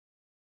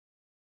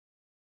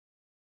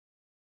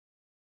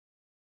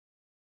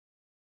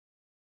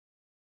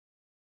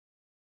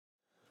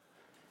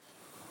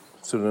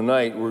So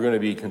tonight we're going to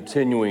be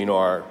continuing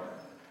our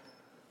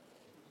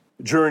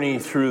journey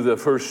through the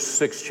first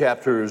 6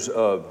 chapters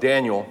of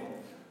Daniel.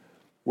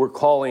 We're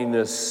calling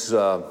this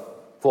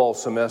fall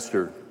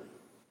semester,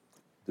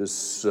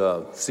 this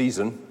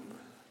season,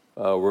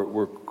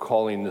 we're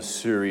calling this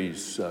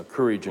series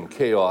Courage and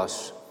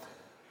Chaos.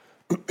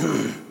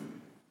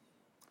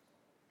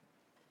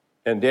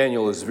 And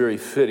Daniel is very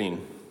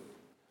fitting.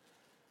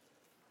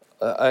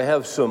 I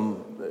have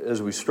some,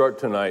 as we start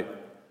tonight,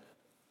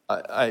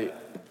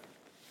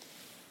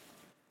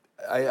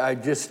 I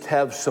just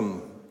have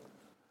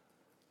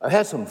I've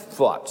had some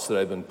thoughts that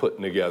I've been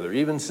putting together,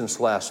 even since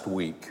last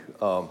week,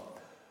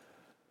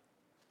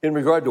 in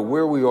regard to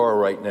where we are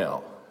right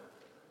now.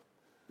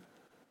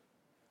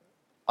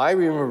 I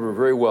remember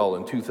very well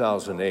in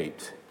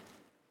 2008,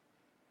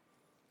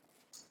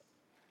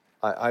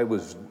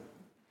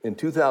 in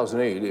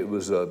 2008, it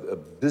was a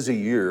busy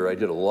year. I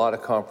did a lot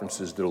of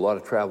conferences, did a lot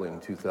of traveling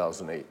in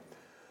 2008.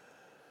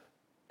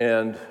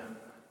 And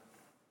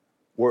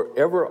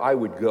wherever I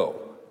would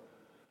go,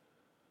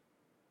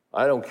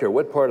 I don't care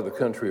what part of the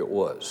country it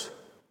was,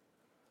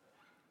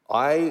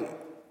 I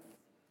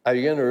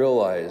began to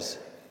realize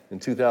in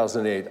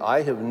 2008,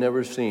 I have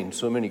never seen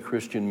so many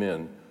Christian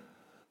men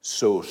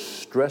so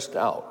stressed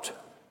out,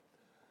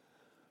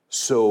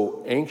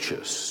 so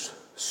anxious,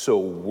 so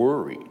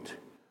worried,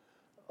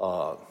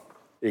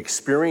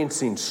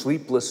 experiencing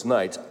sleepless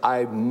nights.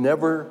 I've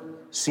never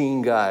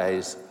seen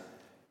guys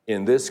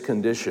in this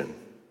condition,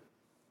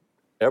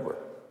 ever.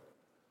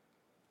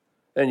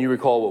 And you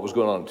recall what was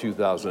going on in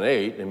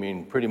 2008. I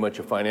mean, pretty much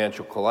a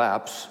financial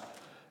collapse.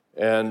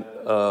 And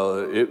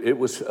it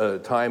was a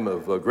time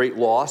of great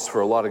loss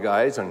for a lot of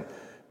guys, and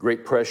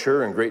great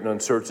pressure and great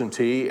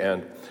uncertainty.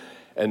 And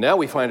now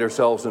we find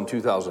ourselves in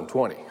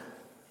 2020.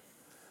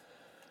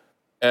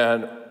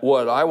 And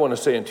what I want to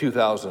say in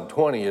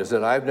 2020 is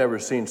that I've never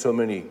seen so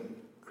many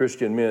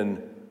Christian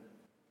men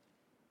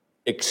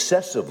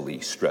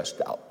excessively stressed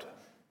out.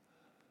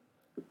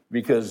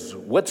 Because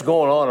what's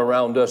going on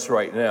around us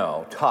right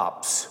now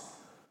tops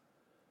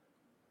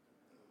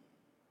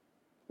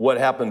what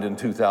happened in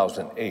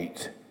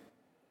 2008.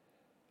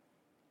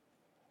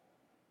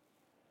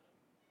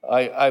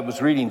 I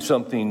was reading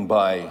something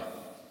by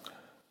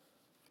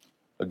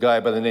a guy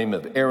by the name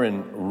of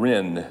Aaron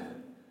Renn,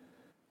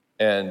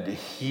 and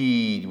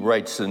he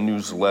writes a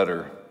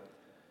newsletter,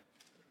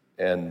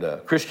 and a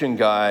Christian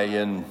guy,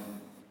 and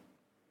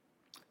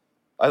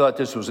I thought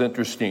this was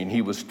interesting.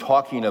 He was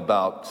talking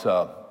about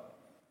the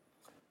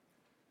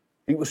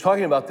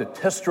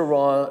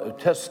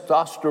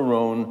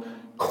testosterone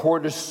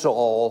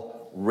cortisol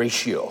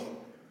ratio.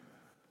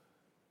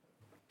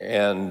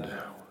 And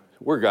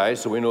we're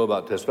guys, so we know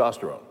about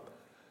testosterone.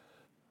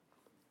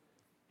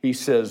 He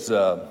says,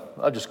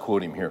 I'll just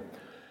quote him here.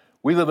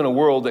 "We live in a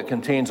world that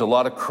contains a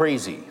lot of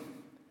crazy.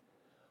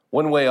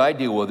 One way I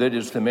deal with it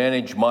is to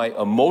manage my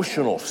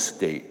emotional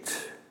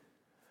state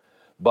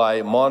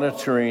by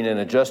monitoring and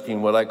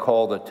adjusting what I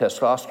call the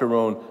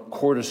testosterone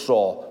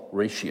cortisol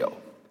ratio."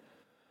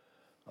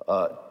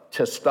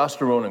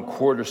 Testosterone and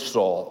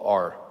cortisol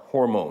are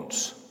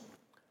hormones.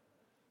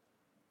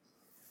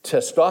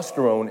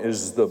 Testosterone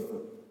is the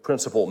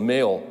principal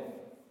male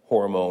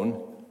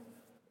hormone.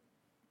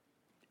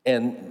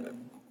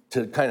 And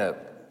to kind of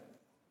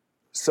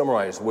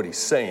summarize what he's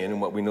saying and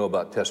what we know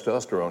about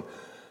testosterone,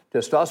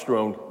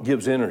 testosterone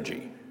gives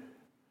energy.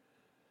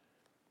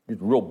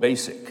 It's real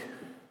basic.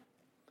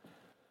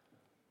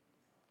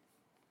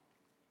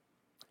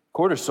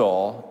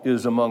 Cortisol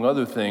is, among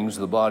other things,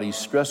 the body's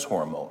stress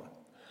hormone.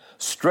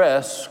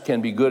 Stress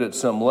can be good at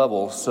some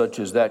level, such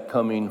as that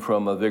coming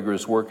from a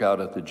vigorous workout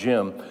at the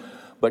gym,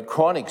 but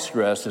chronic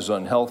stress is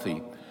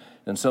unhealthy,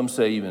 and some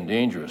say even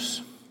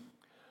dangerous,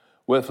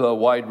 with a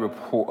wide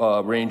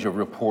range of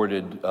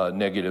reported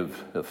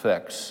negative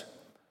effects.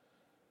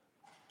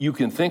 You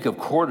can think of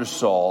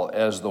cortisol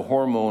as the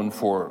hormone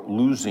for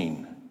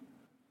losing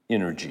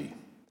energy.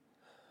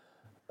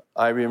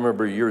 I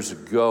remember years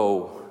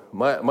ago,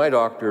 my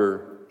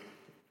doctor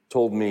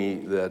told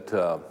me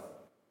that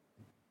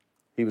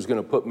he was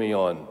going to put me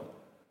on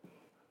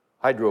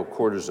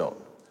hydrocortisone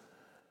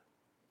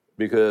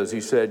because he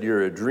said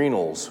your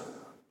adrenals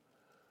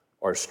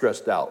are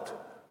stressed out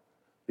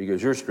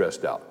because you're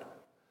stressed out.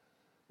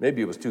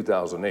 Maybe it was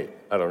 2008,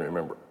 I don't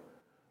remember.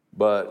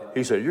 But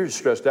he said, you're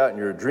stressed out in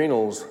your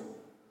adrenals,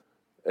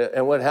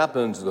 and what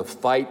happens, the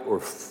fight or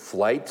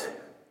flight,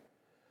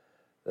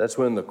 that's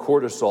when the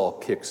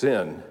cortisol kicks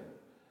in.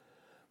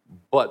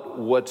 But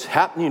what's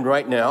happening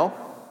right now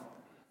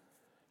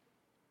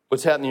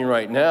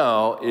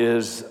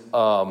is,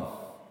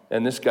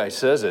 and this guy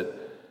says it,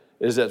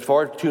 is that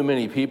far too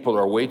many people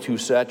are way too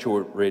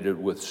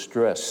saturated with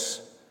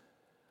stress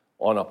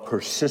on a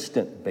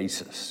persistent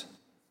basis.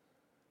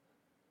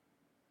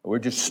 We're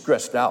just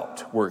stressed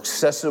out. We're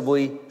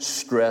excessively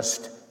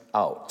stressed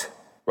out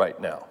right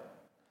now.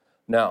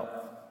 Now,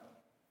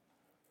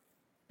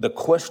 the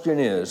question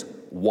is,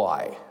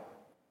 why?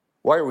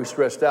 Why are we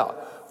stressed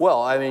out?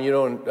 Well,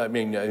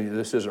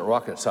 this isn't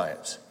rocket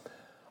science.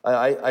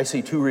 I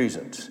see 2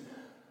 reasons.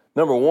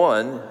 Number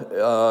one,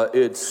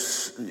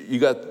 it's you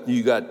got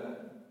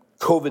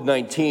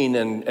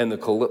COVID-19 and the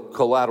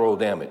collateral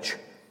damage.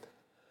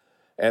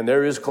 And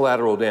there is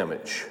collateral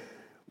damage.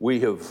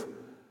 We have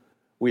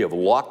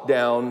locked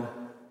down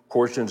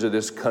portions of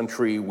this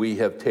country. We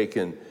have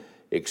taken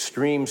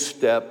extreme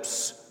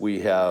steps. We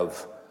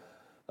have,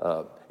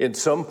 in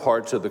some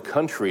parts of the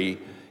country,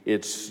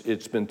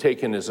 it's been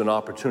taken as an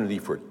opportunity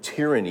for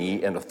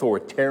tyranny and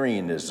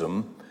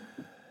authoritarianism.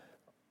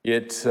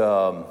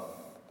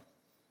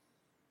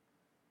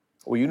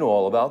 Well, you know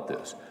all about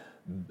this.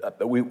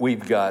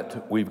 We've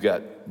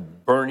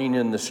got burning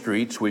in the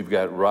streets, we've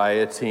got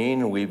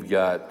rioting, we've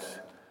got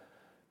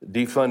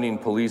defunding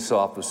police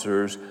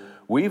officers.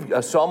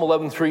 Psalm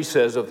 11:3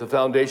 says, if the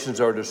foundations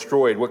are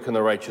destroyed, what can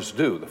the righteous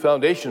do? The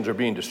foundations are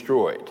being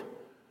destroyed.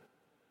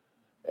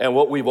 And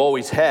what we've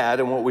always had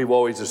and what we've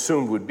always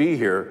assumed would be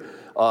here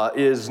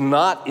is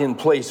not in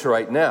place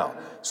right now.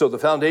 So the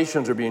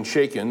foundations are being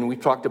shaken. We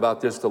talked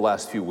about this the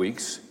last few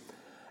weeks.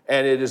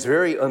 And it is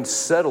very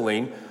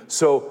unsettling.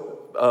 So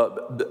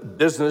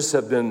business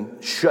have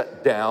been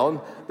shut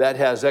down. That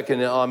has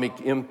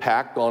economic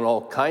impact on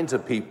all kinds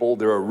of people.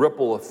 There are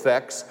ripple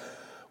effects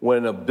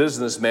when a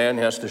businessman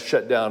has to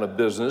shut down a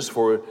business.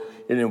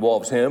 It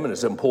involves him and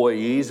his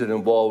employees. It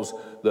involves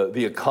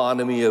the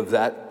economy of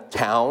that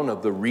town,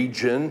 of the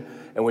region.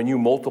 And when you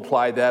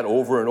multiply that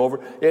over and over,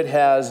 it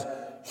has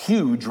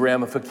huge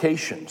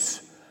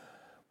ramifications.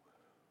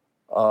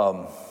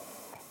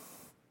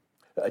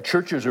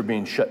 Churches are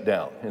being shut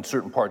down in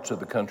certain parts of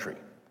the country.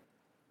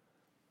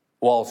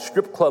 While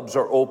strip clubs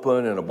are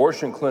open and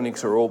abortion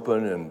clinics are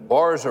open and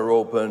bars are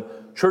open,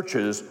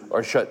 churches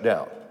are shut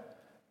down.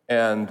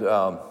 And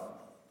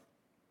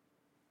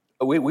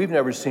we've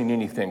never seen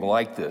anything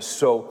like this.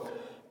 So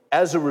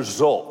as a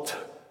result,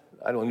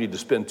 I don't need to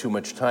spend too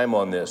much time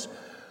on this.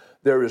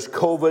 There is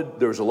COVID,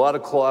 there's a lot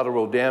of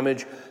collateral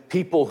damage.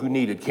 People who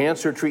needed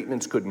cancer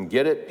treatments couldn't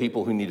get it.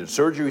 People who needed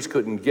surgeries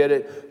couldn't get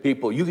it.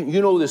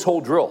 You know this whole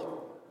drill.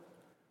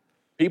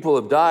 People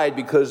have died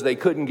because they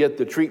couldn't get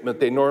the treatment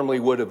they normally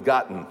would have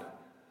gotten.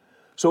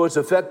 So it's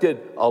affected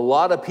a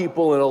lot of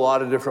people in a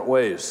lot of different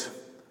ways.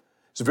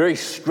 It's a very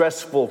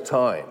stressful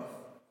time.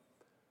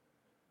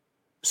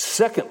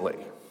 Secondly,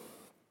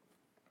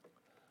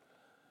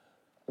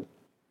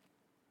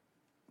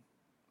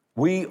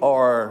 we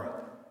are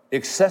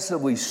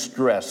excessively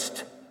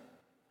stressed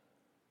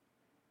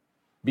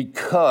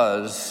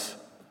because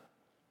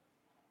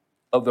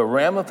of the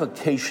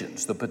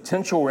ramifications, the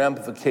potential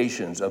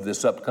ramifications of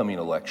this upcoming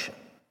election.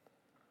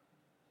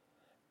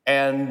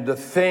 And the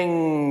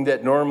thing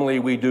that normally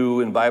we do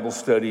in Bible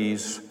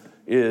studies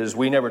is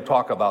we never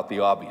talk about the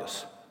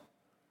obvious.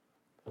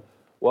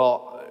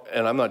 Well,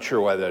 and I'm not sure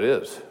why that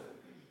is,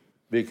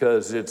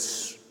 because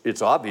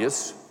it's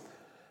obvious,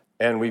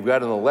 and we've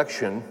got an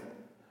election,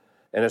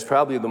 and it's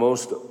probably the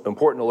most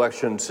important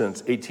election since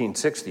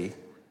 1860.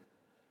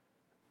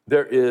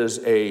 There is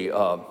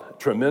a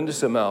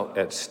tremendous amount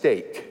at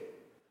stake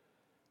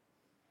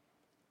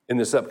in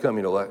this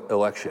upcoming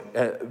election.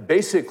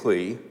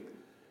 Basically,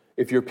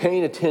 if you're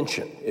paying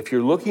attention, if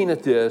you're looking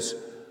at this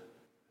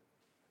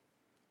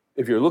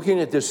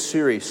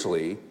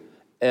seriously,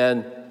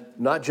 and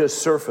not just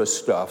surface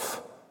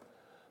stuff,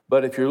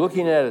 but if you're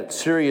looking at it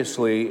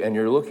seriously and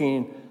you're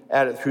looking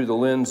at it through the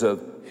lens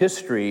of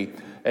history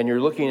and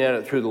you're looking at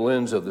it through the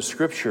lens of the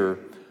scripture,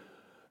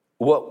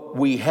 what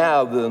we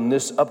have in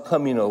this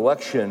upcoming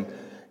election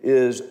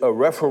is a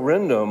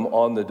referendum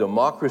on the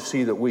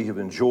democracy that we have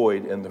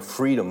enjoyed and the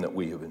freedom that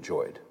we have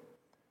enjoyed.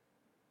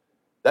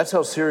 That's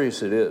how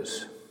serious it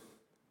is.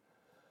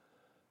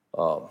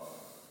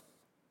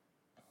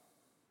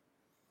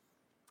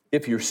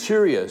 If you're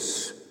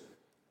serious,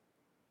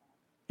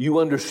 you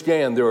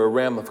understand there are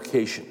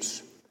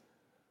ramifications.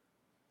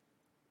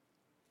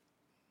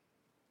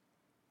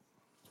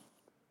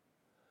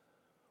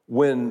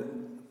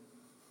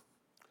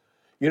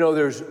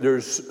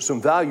 There's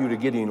some value to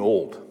getting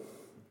old.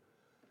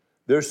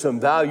 There's some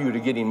value to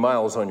getting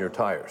miles on your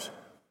tires.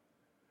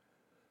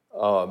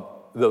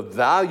 The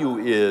value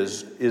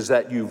is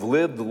that you've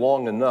lived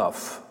long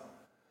enough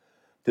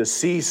to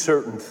see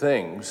certain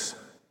things,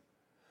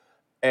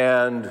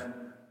 and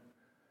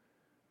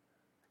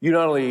you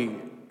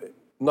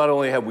not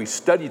only have we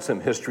studied some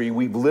history,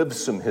 we've lived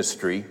some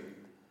history,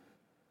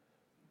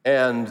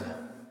 and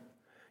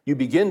you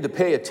begin to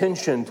pay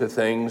attention to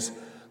things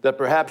that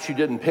perhaps you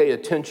didn't pay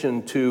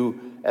attention to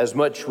as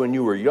much when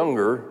you were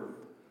younger.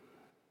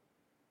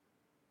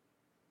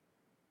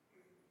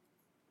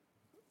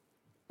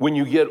 When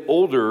you get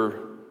older,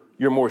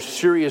 you're more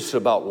serious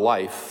about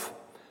life,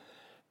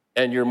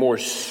 and you're more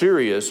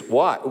serious.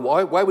 Why?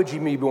 Why would you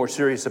be more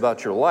serious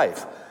about your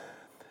life?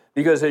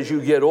 Because as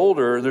you get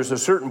older, there's a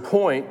certain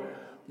point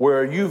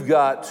where you've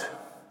got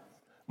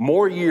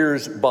more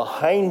years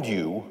behind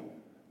you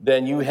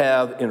than you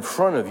have in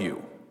front of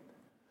you.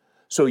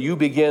 So you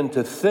begin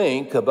to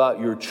think about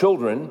your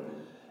children,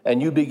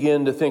 and you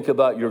begin to think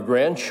about your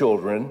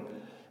grandchildren,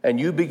 and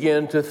you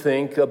begin to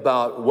think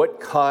about what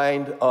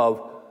kind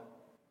of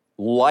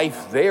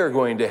life they are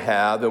going to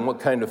have and what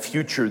kind of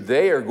future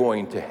they are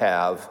going to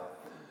have.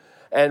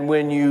 And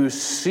when you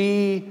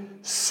see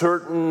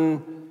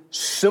certain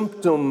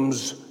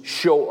symptoms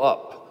show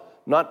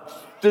up,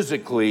 not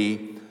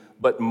physically,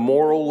 but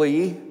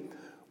morally,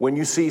 when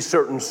you see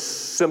certain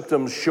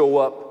symptoms show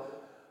up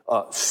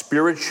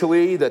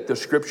spiritually that the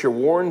scripture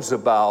warns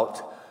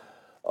about,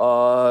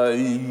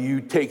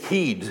 you take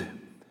heed,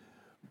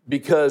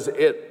 because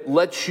it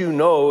lets you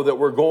know that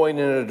we're going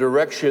in a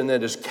direction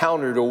that is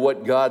counter to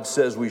what God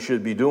says we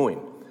should be doing.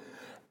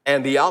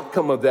 And the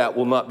outcome of that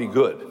will not be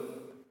good.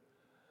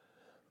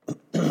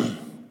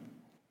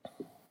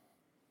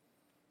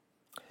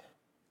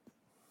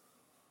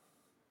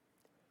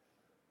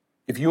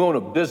 If you own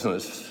a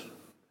business,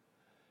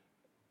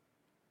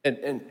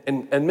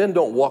 and men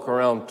don't walk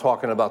around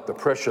talking about the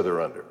pressure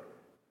they're under.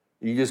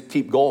 You just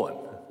keep going.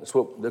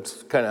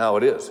 That's kind of how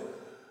it is.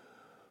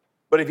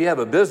 But if you have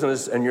a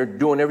business and you're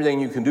doing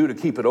everything you can do to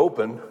keep it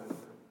open,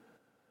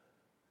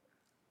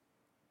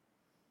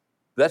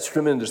 that's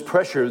tremendous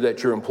pressure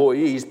that your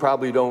employees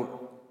probably don't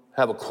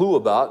have a clue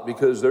about,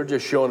 because they're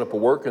just showing up at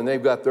work and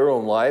they've got their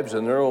own lives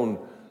and their own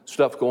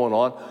stuff going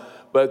on,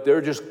 but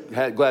they're just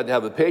glad to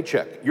have a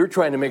paycheck. You're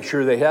trying to make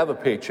sure they have a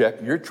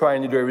paycheck. You're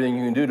trying to do everything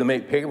you can do to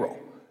make payroll,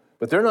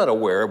 but they're not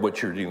aware of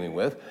what you're dealing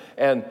with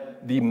and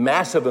the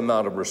massive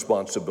amount of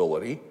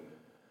responsibility.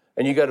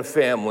 And you got a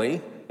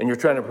family, and you're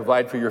trying to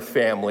provide for your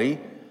family,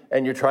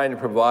 and you're trying to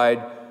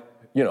provide,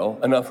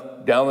 enough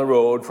down the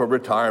road for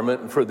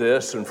retirement and for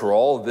this and for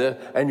all of this,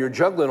 and you're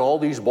juggling all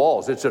these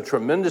balls. It's a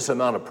tremendous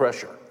amount of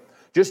pressure.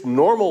 Just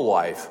normal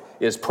life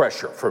is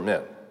pressure for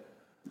men.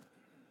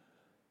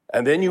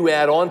 And then you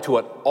add on to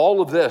it all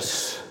of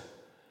this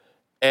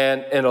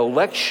and an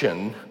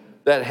election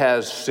that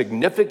has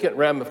significant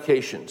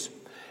ramifications.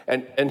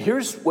 And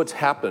here's what's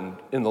happened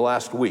in the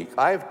last week.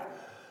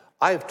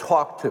 I've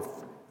talked to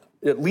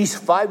at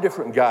least 5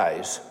 different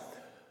guys,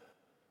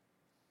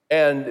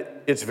 and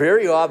it's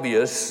very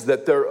obvious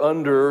that they're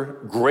under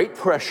great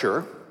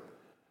pressure,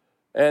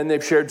 and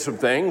they've shared some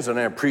things, and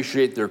I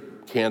appreciate their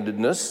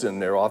candidness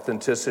and their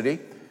authenticity.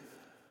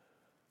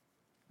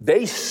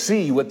 They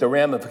see what the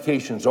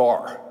ramifications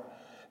are,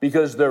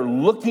 because they're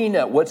looking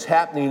at what's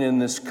happening in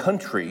this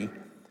country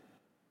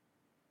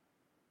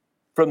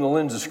from the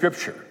lens of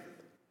Scripture.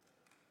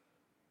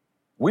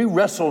 We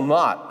wrestle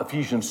not,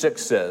 Ephesians 6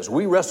 says,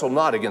 we wrestle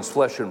not against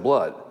flesh and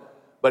blood,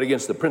 but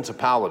against the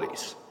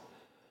principalities.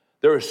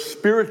 There are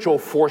spiritual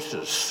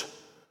forces.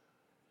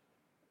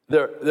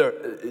 There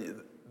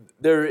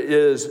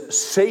is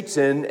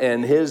Satan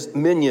and his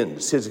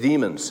minions, his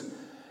demons,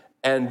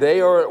 and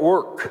they are at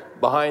work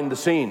behind the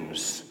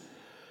scenes.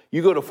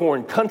 You go to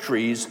foreign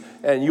countries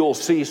and you'll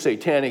see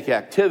satanic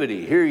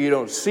activity. Here you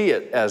don't see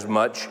it as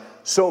much,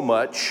 so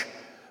much,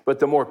 but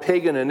the more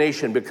pagan a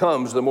nation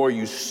becomes, the more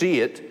you see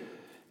it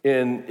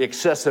in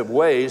excessive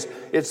ways.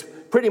 It's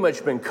pretty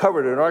much been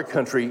covered in our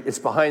country. It's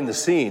behind the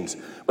scenes,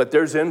 but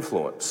there's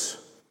influence.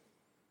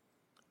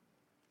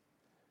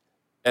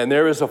 And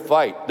there is a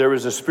fight. There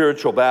is a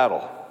spiritual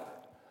battle.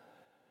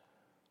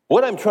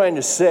 What I'm trying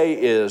to say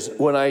is,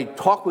 when I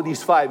talk with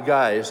these 5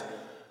 guys,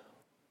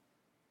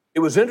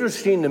 it was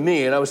interesting to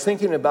me, and I was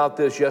thinking about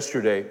this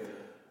yesterday,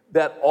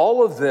 that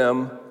all of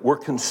them were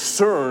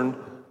concerned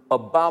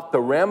about the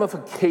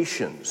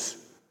ramifications,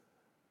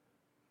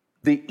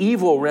 the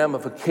evil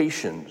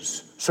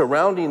ramifications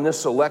surrounding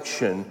this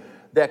election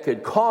that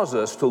could cause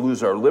us to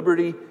lose our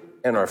liberty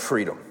and our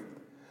freedom.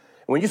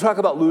 When you talk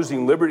about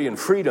losing liberty and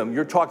freedom,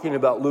 you're talking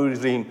about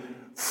losing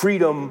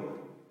freedom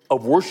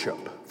of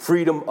worship,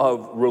 freedom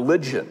of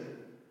religion,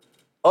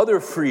 other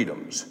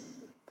freedoms,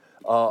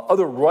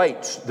 other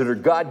rights that are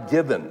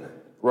God-given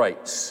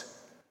rights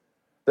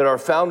that our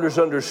founders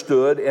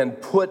understood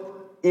and put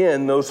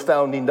in those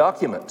founding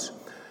documents.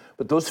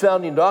 But those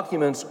founding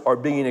documents are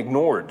being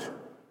ignored.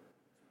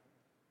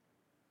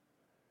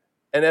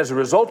 And as a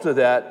result of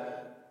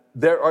that,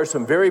 there are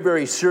some very,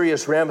 very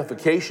serious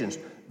ramifications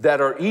that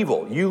are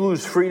evil. You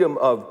lose freedom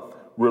of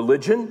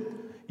religion.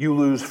 You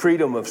lose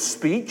freedom of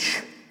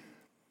speech.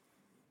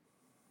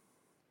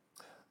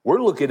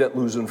 We're looking at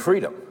losing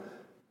freedom.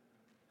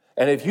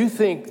 And if you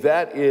think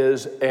that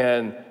is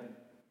an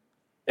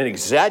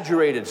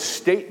exaggerated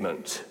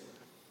statement,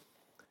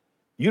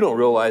 you don't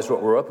realize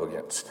what we're up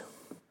against.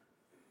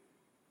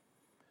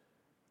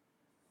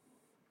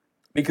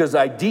 Because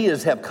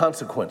ideas have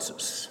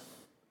consequences.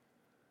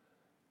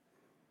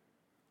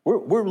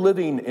 We're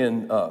living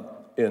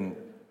in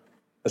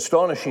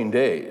astonishing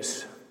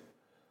days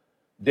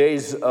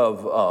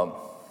of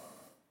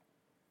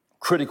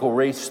critical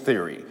race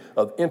theory,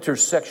 of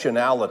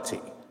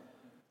intersectionality,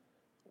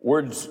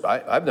 words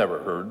I've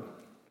never heard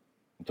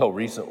until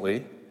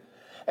recently.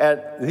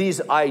 And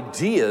these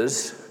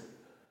ideas,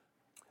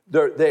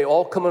 they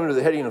all come under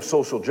the heading of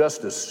social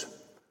justice.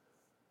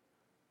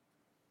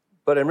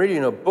 But I'm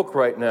reading a book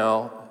right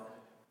now,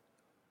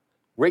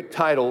 great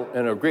title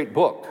and a great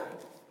book.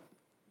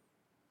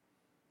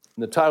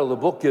 And the title of the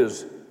book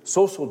is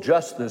Social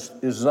Justice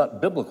is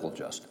Not Biblical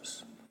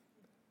Justice.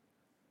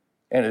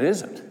 And it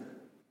isn't.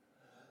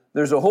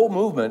 There's a whole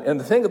movement, and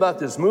the thing about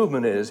this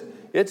movement is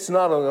it's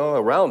not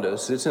around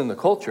us, it's in the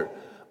culture,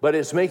 but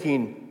it's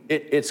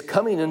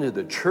coming into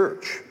the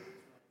church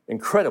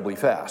incredibly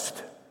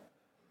fast.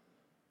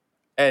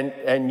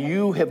 And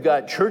you have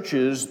got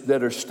churches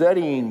that are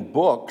studying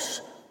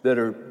books that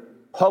are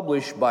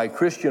published by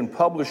Christian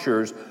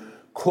publishers,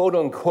 quote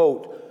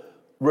unquote,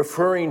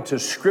 referring to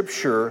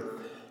Scripture.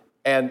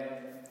 And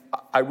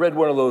I read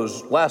one of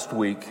those last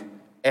week,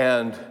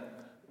 and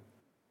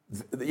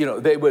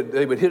they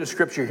would hit a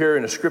scripture here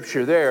and a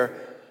scripture there.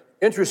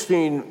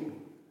 Interesting,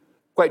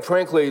 quite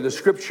frankly, the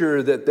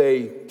scripture that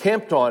they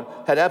camped on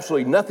had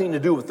absolutely nothing to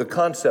do with the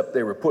concept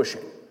they were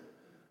pushing.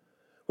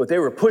 What they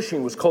were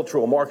pushing was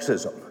cultural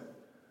Marxism.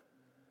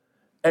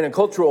 And in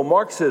cultural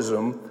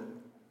Marxism,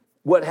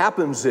 what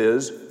happens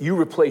is you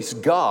replace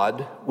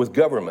God with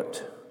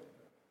government.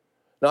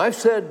 Now, I've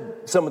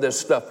said some of this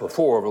stuff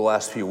before over the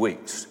last few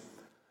weeks,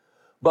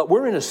 but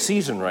we're in a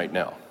season right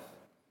now.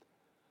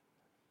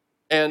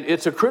 And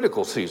it's a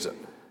critical season.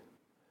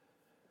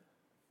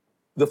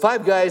 The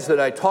 5 guys that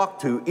I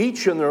talked to,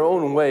 each in their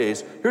own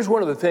ways, here's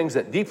one of the things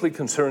that deeply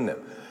concern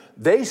them.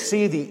 They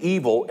see the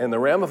evil and the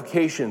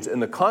ramifications and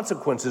the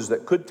consequences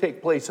that could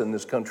take place in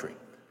this country.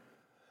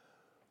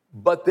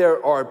 But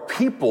there are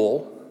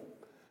people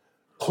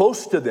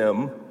close to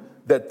them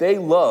that they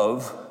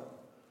love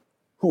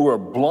who are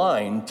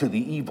blind to the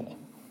evil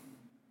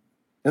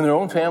in their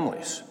own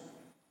families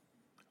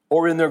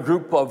or in their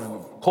group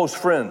of close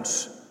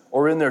friends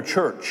or in their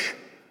church.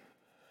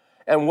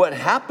 And what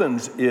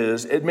happens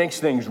is it makes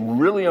things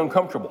really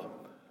uncomfortable.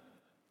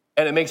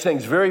 And it makes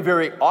things very,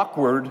 very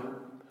awkward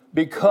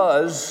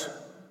because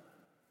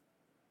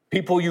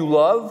people you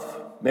love,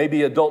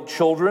 maybe adult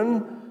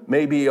children,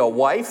 maybe a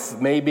wife,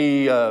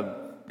 maybe, I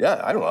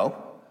don't know.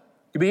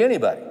 It could be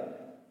anybody.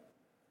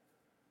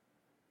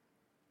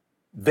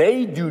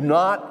 They do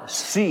not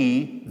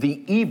see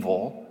the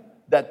evil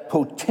that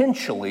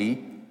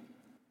potentially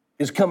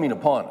is coming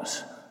upon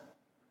us.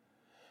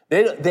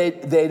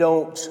 They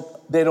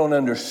don't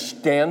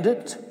understand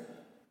it.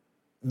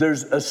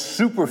 There's a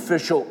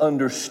superficial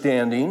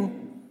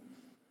understanding.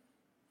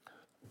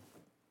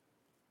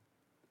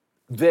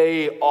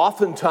 They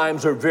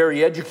oftentimes are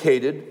very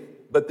educated,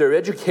 but they're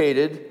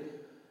educated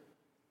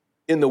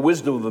in the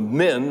wisdom of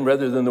men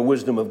rather than the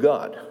wisdom of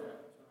God.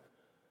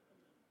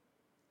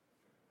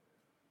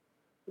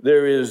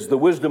 There is the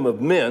wisdom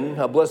of men.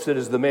 How blessed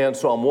is the man,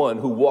 Psalm 1,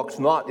 who walks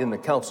not in the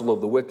counsel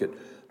of the wicked,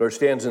 nor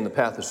stands in the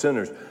path of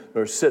sinners,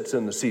 nor sits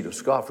in the seat of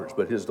scoffers,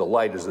 but his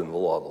delight is in the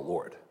law of the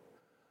Lord.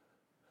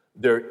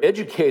 They're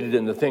educated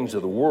in the things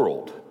of the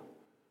world,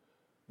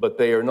 but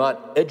they are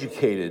not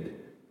educated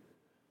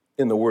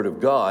in the Word of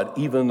God,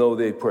 even though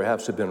they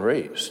perhaps have been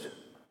raised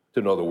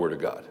to know the Word of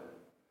God.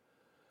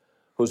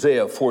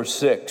 Hosea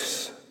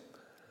 4:6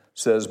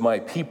 says, "My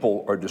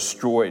people are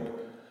destroyed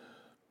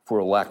for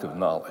a lack of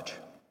knowledge."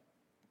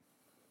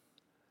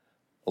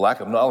 A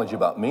lack of knowledge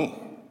about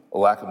me, a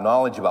lack of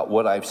knowledge about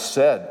what I've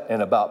said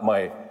and about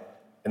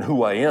and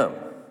who I am.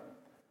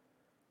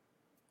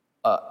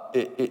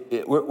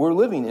 We're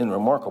living in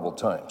remarkable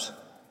times.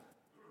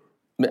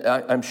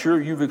 I'm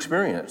sure you've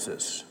experienced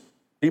this.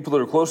 People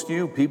that are close to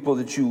you, people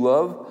that you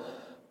love,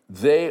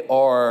 they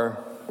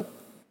are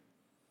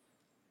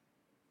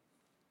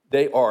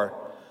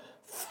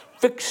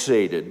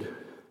fixated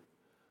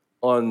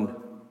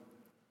on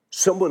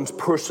someone's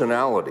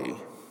personality,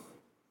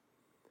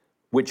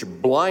 which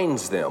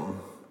blinds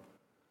them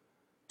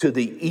to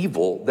the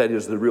evil that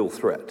is the real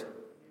threat.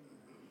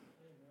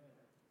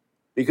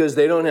 Because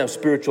they don't have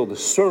spiritual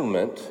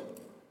discernment,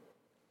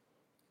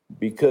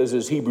 because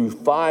as Hebrews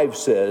 5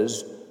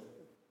 says,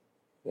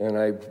 and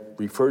I've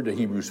referred to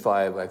Hebrews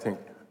 5, I think,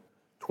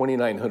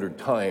 2,900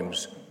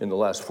 times in the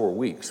last 4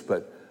 weeks,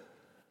 but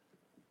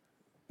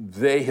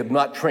they have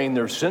not trained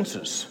their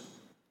senses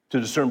to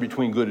discern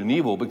between good and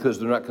evil because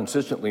they're not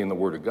consistently in the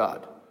Word of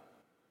God.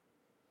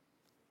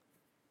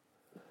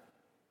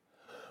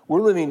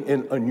 We're living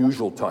in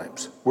unusual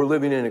times. We're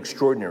living in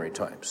extraordinary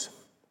times.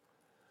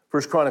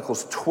 1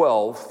 Chronicles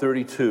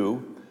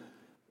 12:32,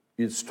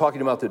 it's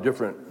talking about the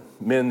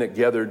different men that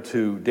gathered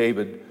to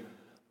David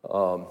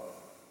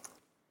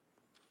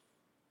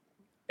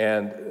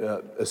and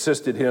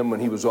assisted him when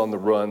he was on the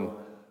run.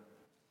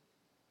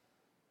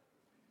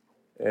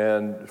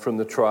 And from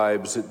the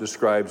tribes, it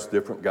describes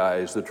different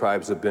guys, the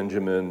tribes of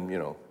Benjamin,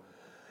 You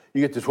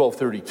get to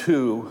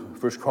 12:32,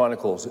 1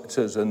 Chronicles, it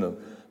says, "And the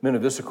men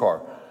of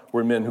Issachar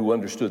were men who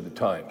understood the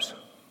times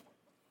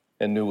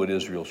and knew what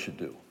Israel should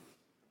do."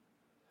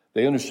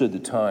 They understood the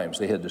times.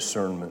 They had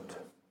discernment.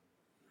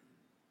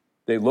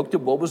 They looked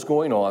at what was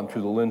going on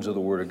through the lens of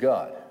the Word of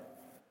God.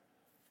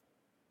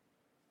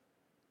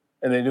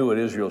 And they knew what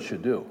Israel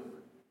should do.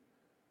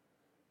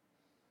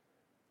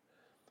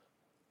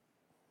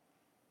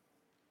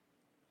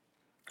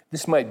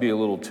 This might be a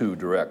little too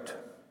direct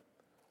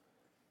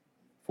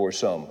for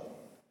some,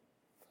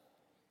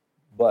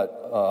 but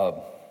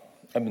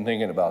I've been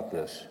thinking about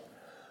this.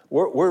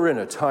 We're in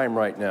a time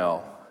right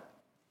now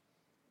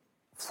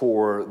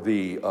for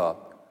the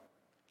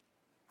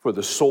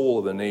soul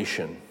of a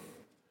nation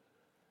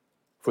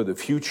for the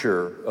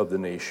future of the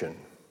nation.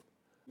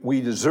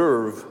 We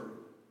deserve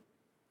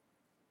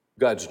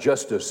God's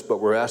justice, but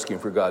we're asking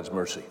for God's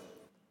mercy.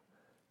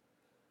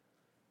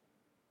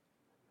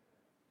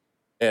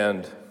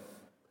 And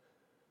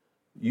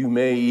you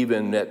may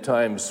even at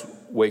times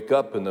wake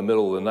up in the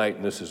middle of the night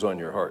and this is on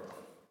your heart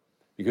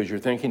because you're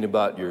thinking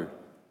about your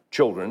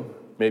children,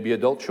 maybe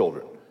adult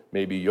children,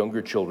 maybe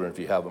younger children if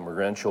you have them, or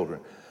grandchildren,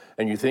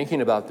 and you're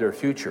thinking about their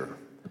future.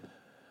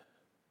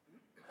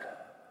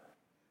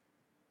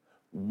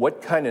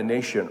 What kind of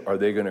nation are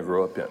they going to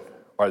grow up in?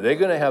 Are they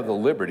going to have the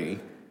liberty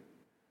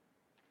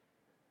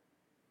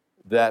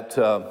that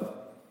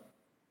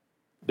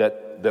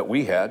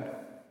we had,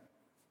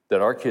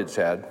 that our kids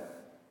had,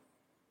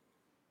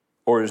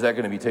 or is that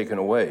going to be taken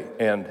away?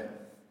 And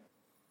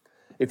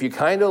if you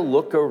kind of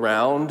look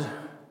around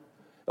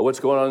at what's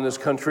going on in this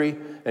country,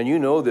 and you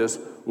know this,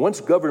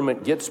 once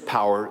government gets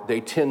power, they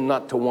tend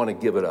not to want to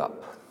give it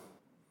up.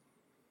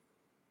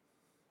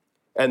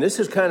 And this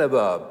is kind of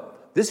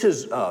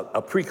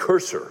a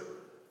precursor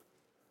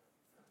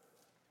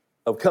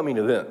of coming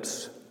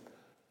events,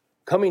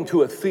 coming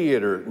to a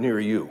theater near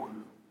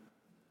you,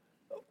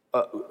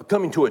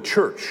 coming to a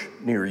church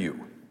near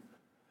you.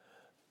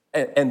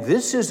 And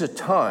this is a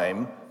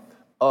time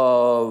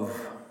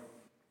of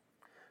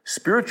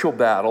spiritual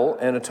battle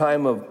and a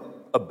time of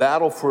a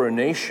battle for a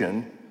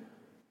nation.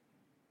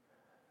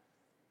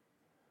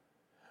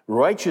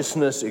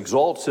 Righteousness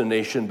exalts a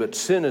nation, but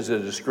sin is a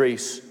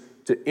disgrace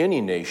to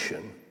any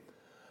nation.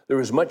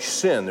 There is much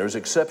sin. There's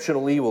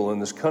exceptional evil in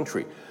this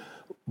country.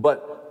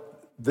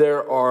 But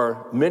there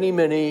are many,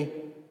 many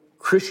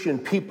Christian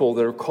people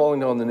that are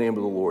calling on the name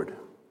of the Lord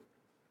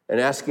and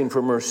asking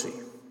for mercy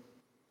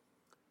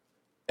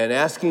and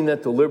asking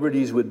that the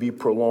liberties would be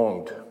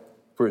prolonged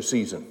for a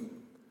season.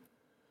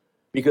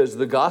 Because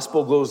the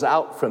gospel goes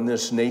out from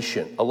this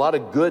nation. A lot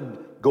of good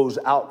goes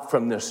out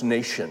from this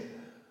nation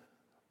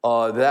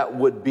that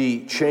would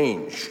be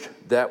changed,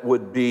 that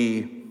would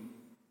be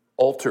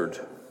altered.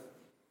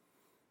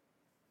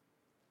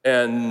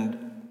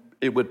 And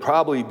it would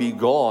probably be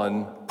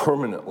gone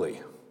permanently.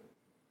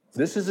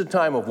 This is a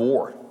time of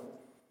war.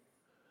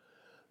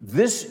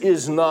 This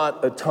is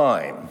not a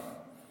time,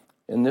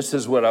 and this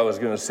is what I was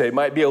going to say, it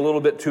might be a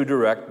little bit too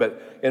direct,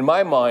 but in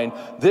my mind,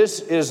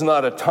 this is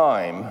not a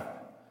time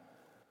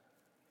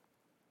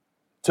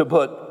to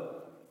put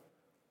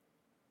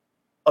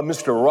a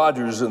Mr.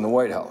 Rogers in the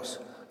White House.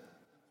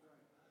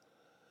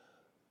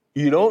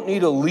 You don't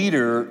need a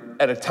leader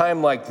at a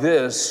time like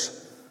this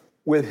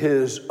with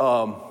his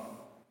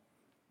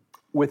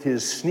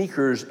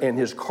sneakers and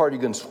his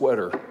cardigan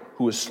sweater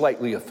who is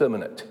slightly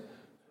effeminate.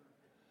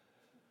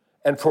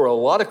 And for a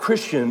lot of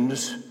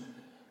Christians,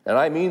 and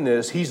I mean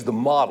this, he's the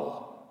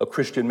model of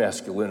Christian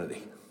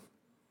masculinity.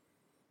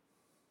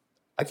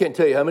 I can't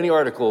tell you how many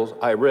articles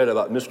I read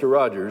about Mr.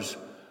 Rogers.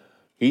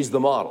 He's the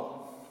model.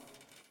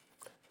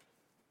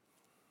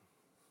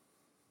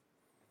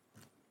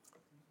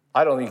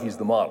 I don't think he's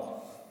the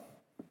model.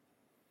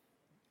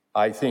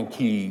 I think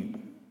he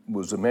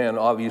was a man,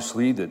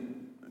 obviously, that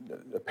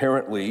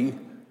apparently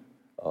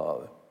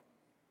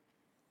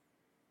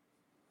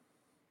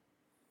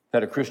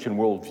had a Christian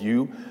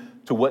worldview.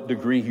 To what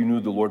degree he knew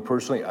the Lord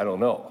personally, I don't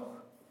know.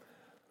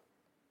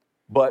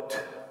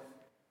 But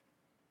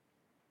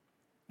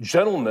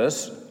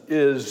gentleness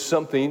is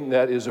something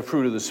that is a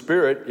fruit of the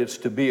Spirit. It's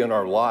to be in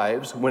our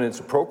lives when it's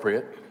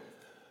appropriate,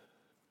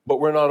 but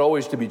we're not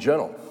always to be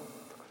gentle.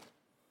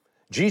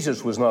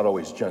 Jesus was not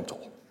always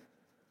gentle.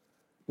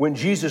 When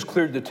Jesus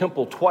cleared the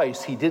temple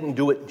twice, he didn't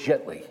do it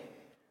gently.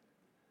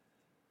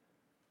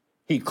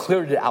 He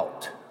cleared it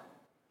out.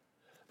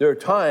 There are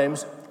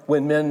times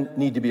when men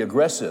need to be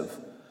aggressive.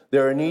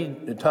 There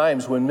are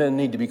times when men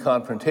need to be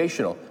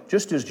confrontational,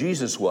 just as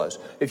Jesus was.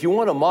 If you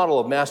want a model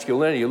of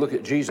masculinity, look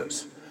at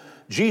Jesus.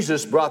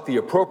 Jesus brought the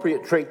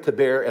appropriate trait to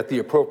bear at the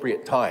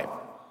appropriate time.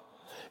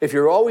 If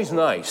you're always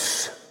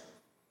nice,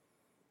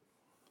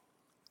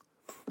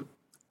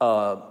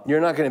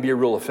 you're not going to be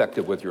real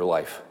effective with your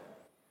life.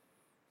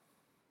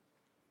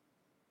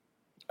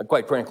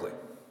 Quite frankly.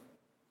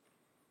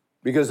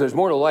 Because there's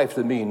more to life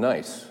than being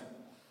nice.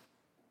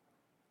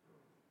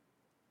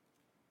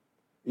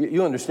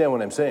 You understand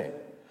what I'm saying?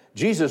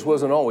 Jesus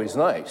wasn't always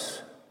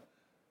nice.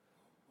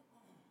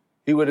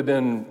 He would have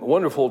been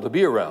wonderful to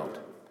be around.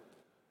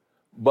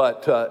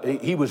 But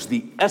he was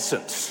the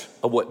essence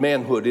of what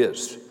manhood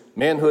is.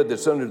 Manhood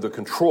that's under the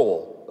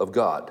control of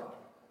God.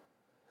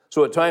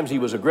 So at times he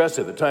was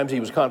aggressive, at times he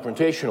was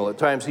confrontational, at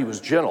times he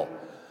was gentle.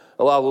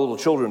 Allow the little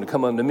children to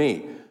come unto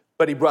me.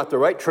 But he brought the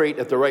right trait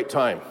at the right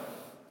time.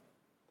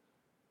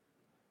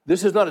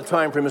 This is not a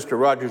time for Mr.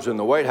 Rogers in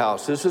the White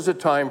House. This is a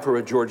time for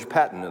a George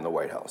Patton in the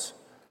White House.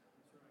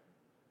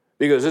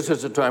 Because this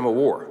is a time of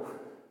war.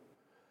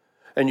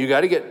 And you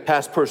got to get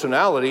past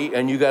personality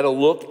and you got to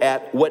look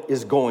at what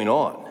is going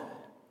on.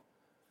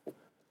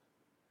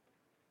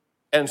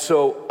 And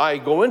so I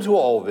go into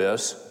all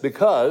this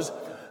because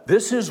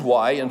this is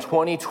why in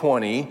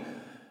 2020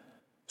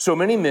 so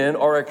many men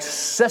are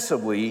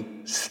excessively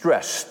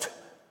stressed.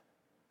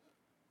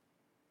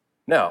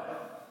 Now,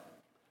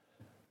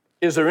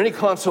 Is there any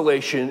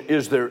consolation?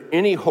 Is there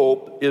any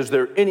hope? Is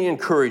there any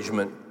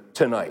encouragement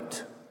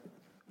tonight?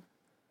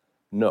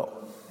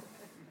 No.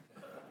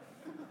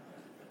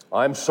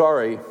 I'm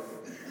sorry.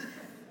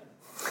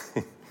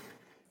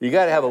 You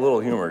got to have a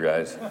little humor,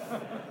 guys.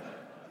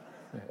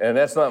 And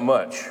that's not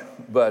much,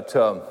 but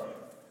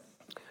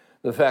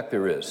the fact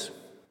there is.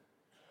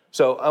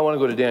 So I want to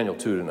go to Daniel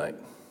 2 tonight.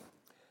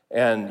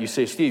 And you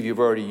say, Steve, you've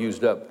already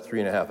used up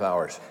 3.5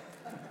 hours.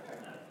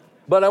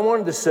 But I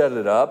wanted to set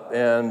it up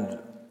and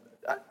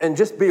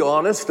just be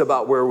honest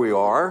about where we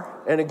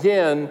are. And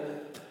again,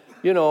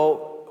 you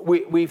know,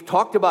 we've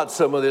talked about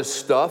some of this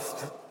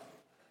stuff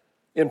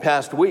in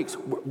past weeks.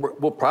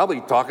 We'll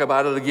probably talk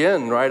about it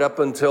again right up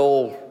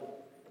until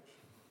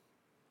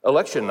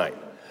election night.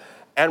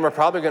 And we're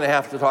probably going to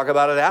have to talk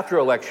about it after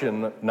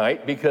election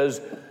night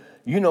because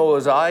you know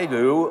as I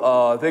do,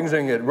 things are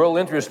going to get real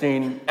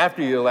interesting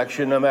after the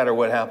election no matter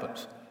what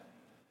happens.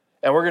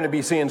 And we're going to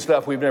be seeing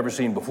stuff we've never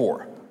seen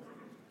before.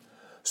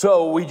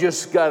 So we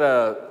just got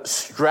to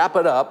strap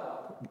it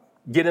up,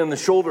 get in the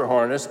shoulder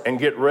harness, and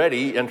get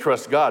ready and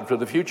trust God for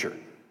the future.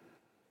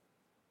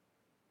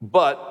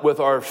 But with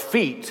our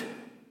feet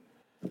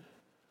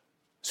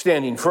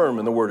standing firm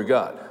in the Word of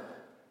God.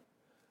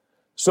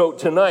 So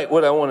tonight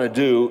what I want to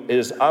do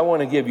is I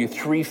want to give you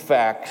 3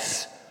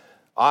 facts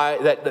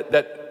that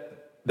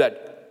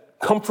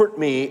comfort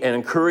me and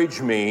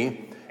encourage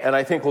me, and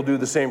I think will do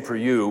the same for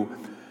you.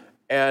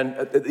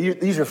 And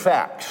these are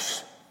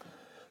facts.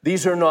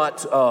 These are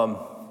not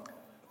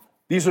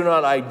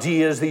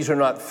ideas. These are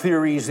not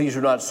theories. These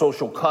are not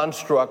social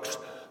constructs.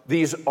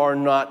 These are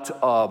not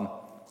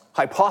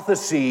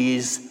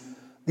hypotheses.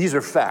 These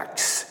are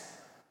facts.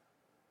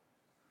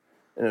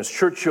 And as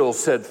Churchill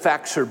said,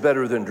 facts are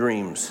better than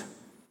dreams.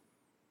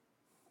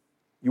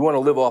 You want to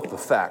live off the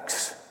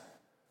facts.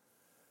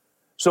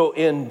 So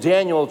in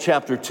Daniel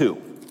chapter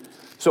 2,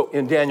 so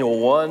in Daniel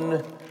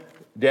 1,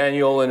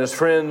 Daniel and his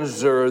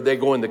friends, they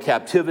go into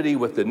captivity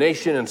with the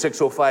nation in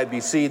 605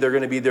 BC. They're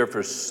going to be there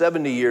for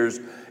 70 years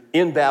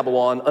in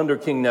Babylon under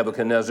King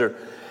Nebuchadnezzar.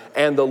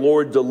 And the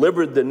Lord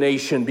delivered the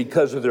nation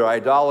because of their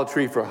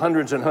idolatry for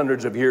hundreds and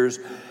hundreds of years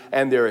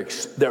and their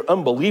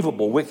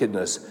unbelievable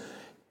wickedness.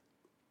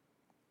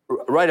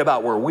 Right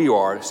about where we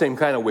are, same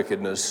kind of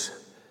wickedness.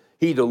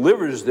 He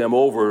delivers them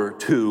over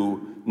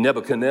to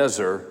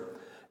Nebuchadnezzar,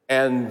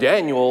 and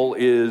Daniel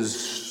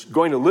is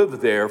going to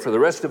live there for the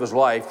rest of his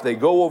life. They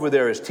go over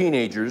there as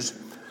teenagers.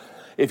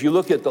 If you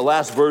look at the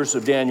last verse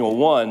of Daniel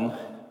 1,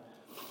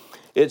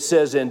 it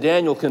says, and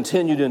Daniel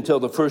continued until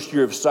the first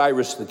year of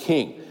Cyrus the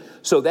king.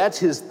 So that's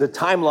the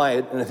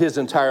timeline of his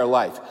entire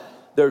life.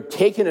 They're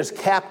taken as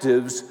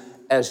captives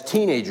as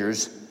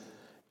teenagers,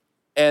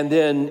 and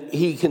then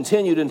he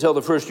continued until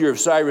the first year of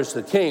Cyrus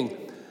the king.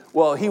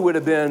 Well, he would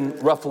have been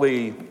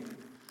roughly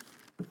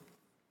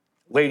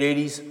late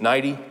 80s,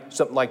 90,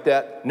 something like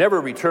that.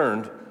 Never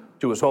returned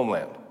to his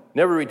homeland.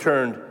 Never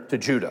returned to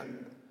Judah.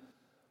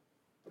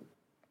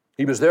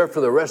 He was there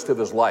for the rest of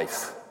his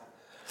life.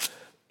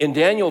 In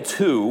Daniel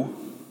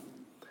 2,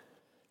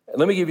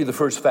 let me give you the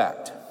first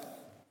fact.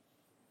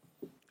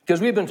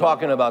 Because we've been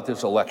talking about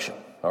this election,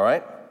 all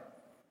right?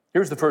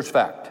 Here's the first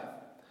fact.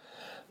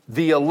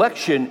 The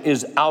election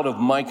is out of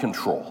my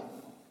control,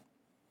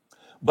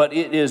 but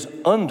it is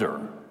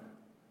under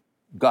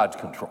God's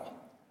control.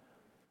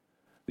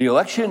 The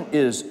election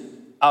is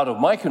out of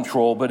my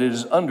control, but it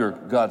is under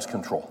God's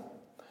control.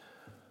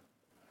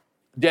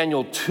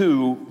 Daniel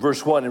 2,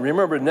 verse 1, and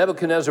remember,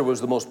 Nebuchadnezzar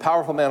was the most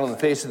powerful man on the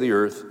face of the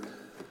earth.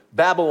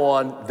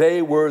 Babylon,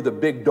 they were the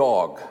big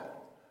dog.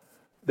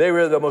 They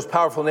were the most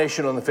powerful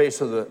nation on the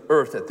face of the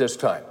earth at this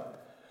time.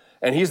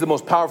 And he's the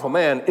most powerful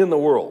man in the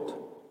world.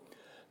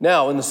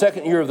 Now, in the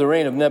second year of the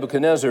reign of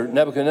Nebuchadnezzar,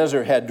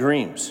 Nebuchadnezzar had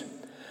dreams,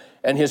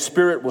 and his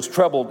spirit was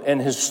troubled,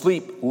 and his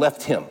sleep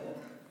left him.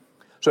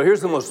 So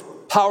here's the most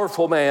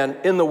powerful man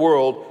in the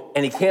world,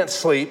 and he can't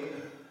sleep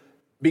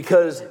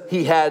because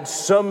he had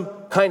some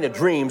kind of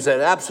dreams that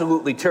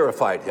absolutely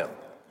terrified him.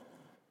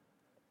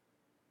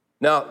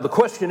 Now, the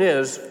question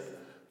is,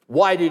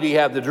 why did he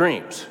have the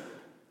dreams?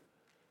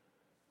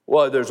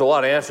 Well, there's a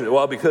lot of answers.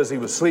 Well, because he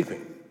was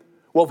sleeping.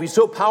 Well, if he's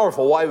so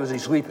powerful, why was he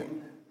sleeping?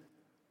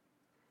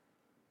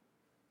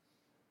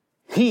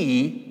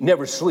 He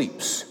never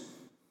sleeps.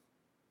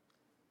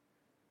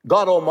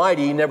 God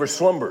Almighty never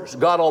slumbers.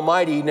 God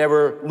Almighty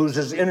never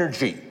loses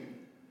energy.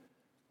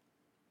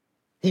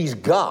 He's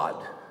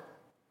God.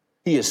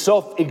 He is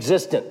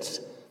self-existent.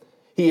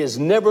 He has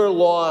never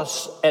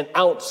lost an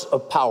ounce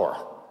of power.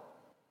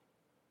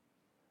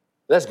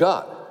 That's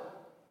God.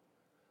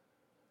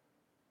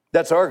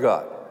 That's our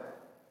God.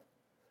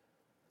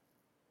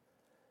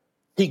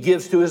 He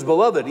gives to his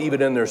beloved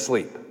even in their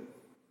sleep.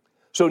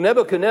 So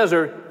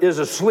Nebuchadnezzar is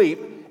asleep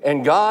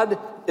and God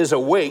is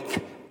awake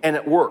and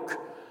at work.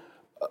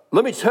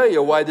 Let me tell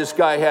you why this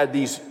guy had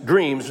these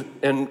dreams,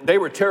 and they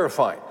were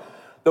terrifying.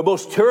 The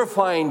most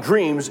terrifying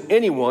dreams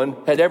anyone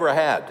had ever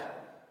had.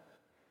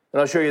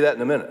 And I'll show you that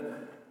in a minute.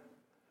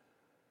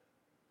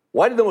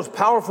 Why did the most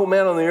powerful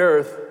man on the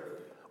earth,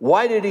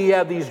 why did he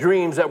have these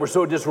dreams that were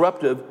so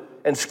disruptive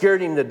and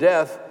scared him to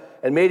death?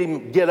 and made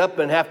him get up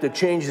and have to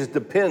change his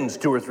depends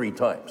 2 or 3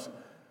 times.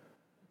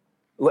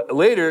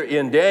 Later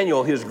in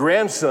Daniel, his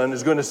grandson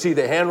is going to see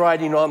the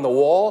handwriting on the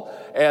wall,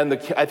 and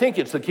I think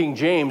it's the King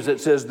James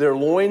that says their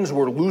loins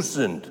were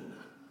loosened.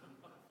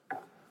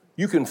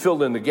 You can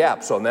fill in the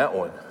gaps on that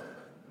one.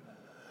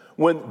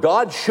 When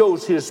God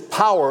shows his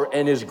power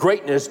and his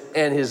greatness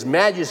and his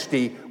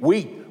majesty,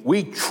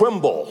 we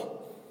tremble.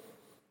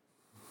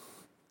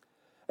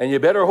 And you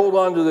better hold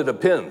on to the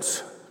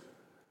depends,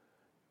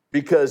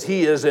 because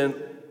he is an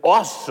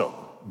awesome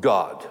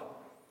God.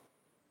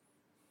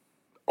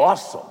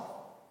 Awesome.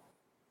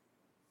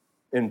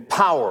 In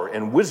power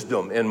and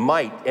wisdom and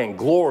might and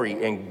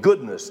glory and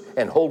goodness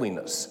and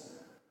holiness.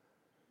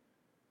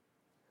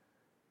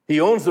 He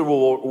owns the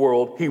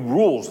world. He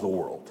rules the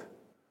world.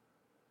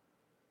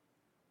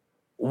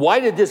 Why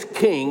did this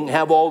king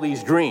have all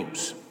these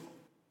dreams?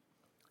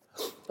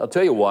 I'll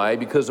tell you why,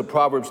 because of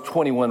Proverbs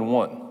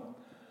 21:1.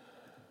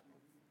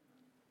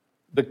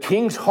 The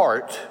king's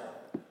heart,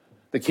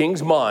 the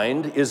king's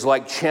mind, is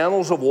like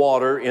channels of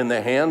water in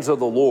the hands of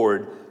the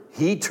Lord.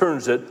 He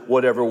turns it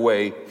whatever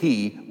way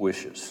he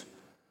wishes.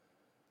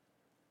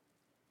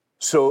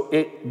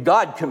 So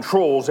God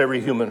controls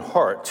every human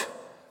heart.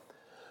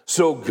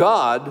 So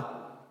God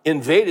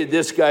invaded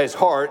this guy's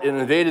heart and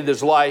invaded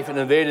his life and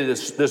invaded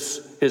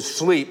his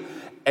sleep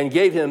and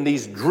gave him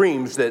these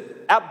dreams that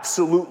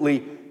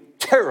absolutely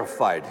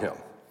terrified him.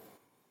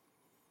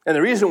 And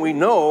the reason we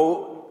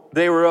know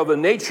they were of a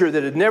nature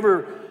that had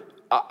never,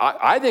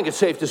 I think it's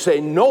safe to say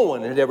no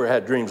one had ever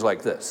had dreams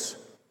like this.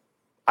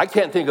 I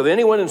can't think of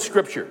anyone in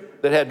Scripture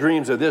that had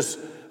dreams of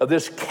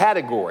this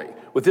category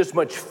with this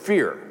much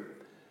fear.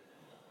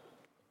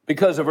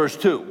 Because of verse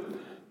 2.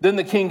 Then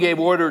the king gave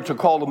order to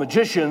call the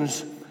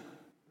magicians,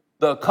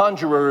 the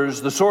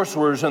conjurers, the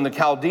sorcerers, and the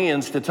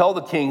Chaldeans to tell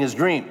the king his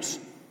dreams.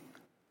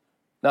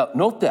 Now,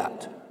 note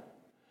that.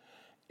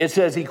 It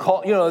says he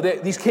called,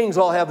 these kings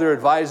all have their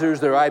advisors,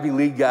 their Ivy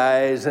League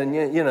guys, and,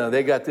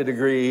 they got the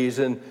degrees,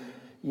 and,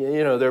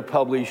 they're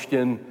published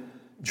in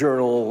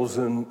journals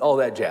and all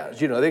that jazz.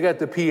 They got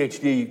the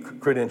PhD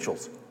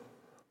credentials.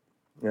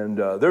 And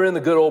they're in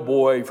the good old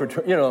boy for,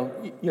 you know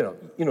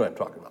what I'm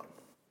talking about.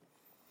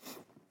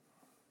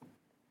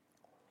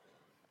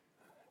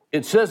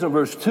 It says in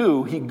verse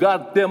 2, he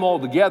got them all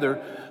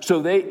together,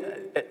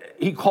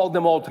 he called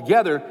them all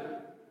together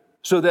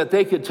so that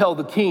they could tell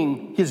the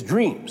king his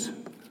dreams.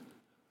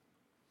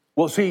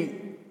 Well, see,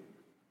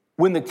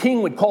 when the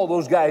king would call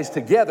those guys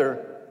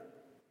together,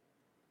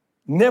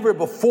 never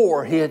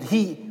before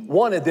he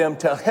wanted them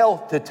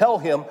to tell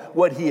him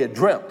what he had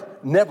dreamt.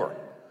 Never.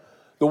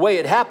 The way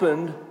it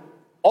happened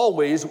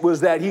always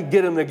was that he'd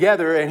get them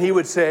together and he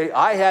would say,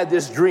 I had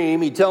this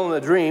dream. He'd tell them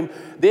the dream.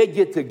 They'd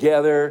get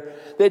together.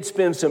 They'd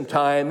spend some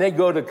time. They'd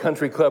go to a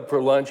country club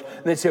for lunch.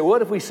 And they'd say,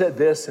 what if we said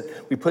this? And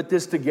we put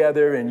this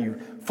together and you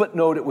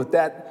footnote it with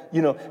that,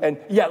 and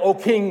oh,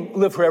 king,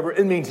 live forever.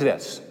 It means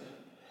this.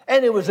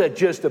 And it was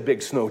just a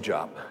big snow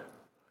job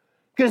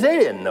because they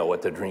didn't know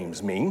what the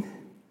dreams mean.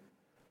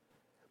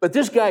 But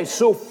this guy's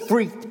so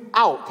freaked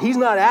out. He's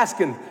not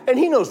asking, and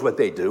he knows what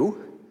they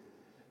do.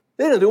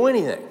 They don't do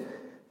anything.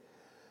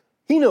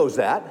 He knows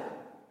that.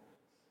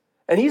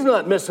 And he's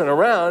not messing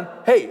around.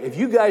 Hey, if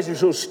you guys are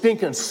so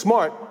stinking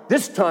smart,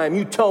 this time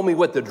you tell me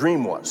what the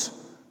dream was,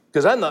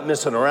 because I'm not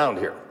messing around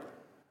here.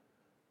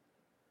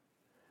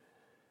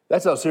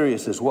 That's how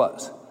serious this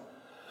was.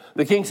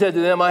 The king said to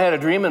them, I had a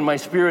dream, and my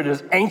spirit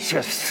is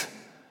anxious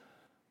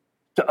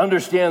to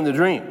understand the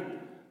dream.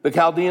 The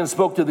Chaldeans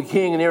spoke to the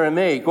king in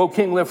Aramaic, O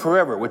king, live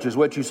forever, which is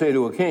what you say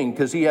to a king,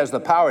 because he has the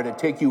power to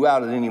take you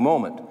out at any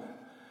moment.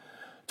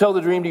 Tell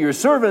the dream to your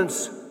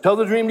servants,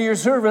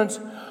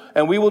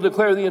 and we will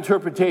declare the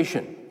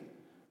interpretation.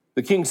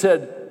 The king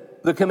said,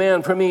 the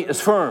command from me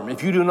is firm.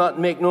 If you do not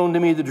make known to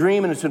me the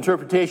dream and its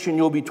interpretation,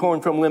 you'll be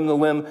torn from limb to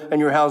limb, and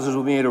your houses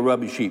will be made a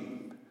rubbish heap.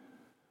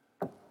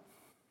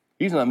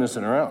 He's not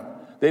messing around.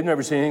 They've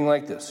never seen anything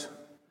like this.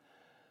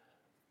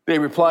 They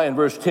reply in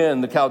verse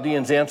 10, the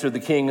Chaldeans answered the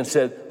king and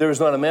said, there is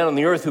not a man on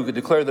the earth who could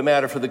declare the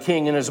matter for the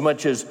king,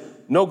 inasmuch as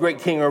no great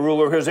king or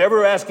ruler has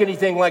ever asked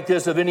anything like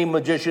this of any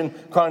magician,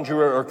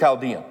 conjurer, or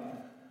Chaldean.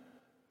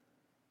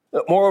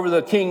 Moreover,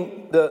 the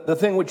king, the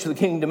thing which the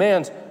king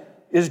demands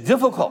is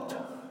difficult.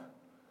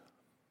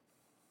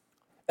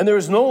 And there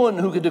is no one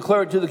who could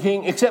declare it to the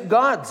king except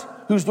God's,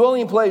 whose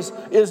dwelling place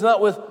is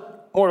not with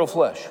mortal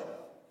flesh.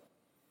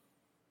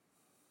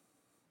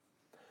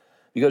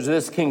 Because of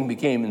this, king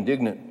became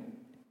indignant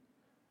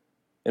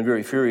and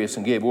very furious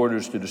and gave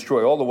orders to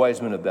destroy all the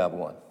wise men of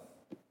Babylon.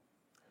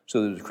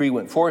 So the decree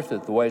went forth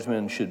that the wise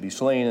men should be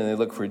slain, and they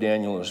looked for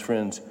Daniel and his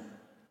friends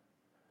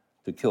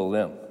to kill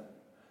them.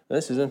 Now,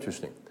 this is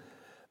interesting.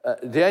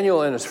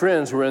 Daniel and his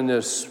friends were in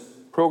this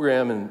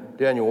program in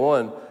Daniel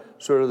 1,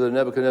 sort of the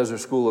Nebuchadnezzar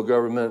School of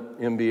Government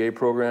MBA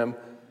program,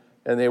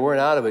 and they weren't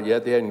out of it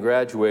yet. They hadn't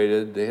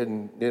graduated.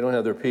 They don't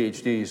have their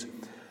PhDs.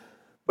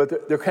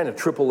 But they're kind of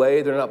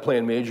AAA. They're not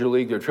playing Major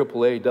League. They're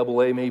AAA,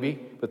 AA maybe.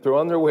 But they're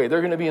on their way.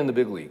 They're going to be in the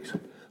big leagues.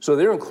 So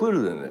they're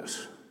included in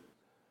this.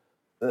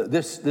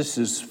 This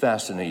is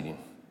fascinating.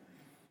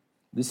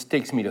 This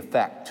takes me to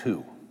fact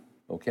 2,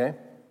 okay?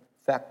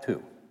 Fact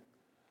 2.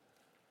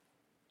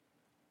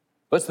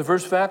 What's the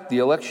first fact? The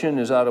election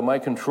is out of my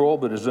control,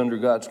 but is under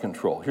God's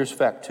control. Here's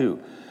fact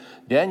 2.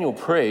 Daniel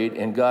prayed,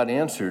 and God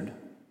answered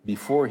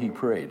before he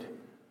prayed.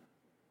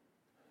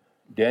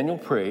 Daniel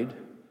prayed,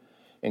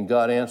 and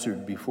God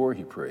answered before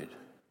he prayed.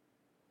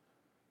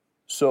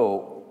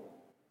 So,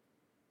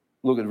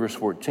 look at verse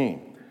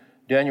 14.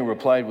 Daniel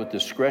replied with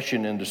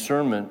discretion and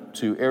discernment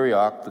to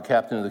Arioch, the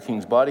captain of the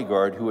king's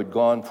bodyguard, who had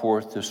gone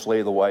forth to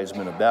slay the wise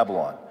men of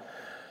Babylon.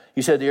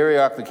 He said to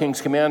Arioch, the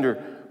king's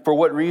commander, "For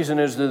what reason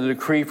is the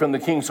decree from the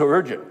king so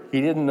urgent?"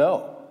 He didn't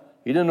know.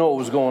 He didn't know what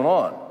was going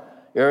on.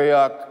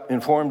 Arioch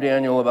informed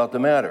Daniel about the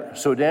matter.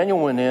 So Daniel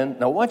went in.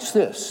 Now watch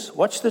this.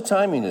 Watch the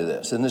timing of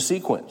this and the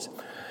sequence.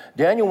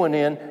 Daniel went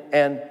in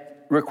and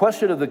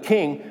requested of the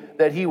king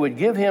that he would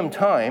give him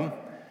time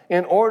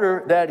in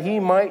order that he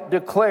might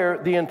declare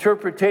the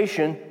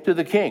interpretation to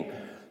the king.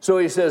 So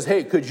he says,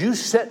 hey, could you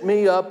set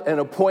me up an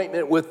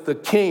appointment with the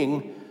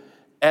king,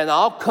 and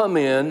I'll come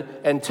in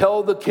and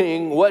tell the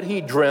king what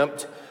he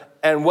dreamt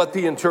and what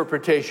the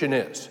interpretation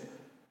is.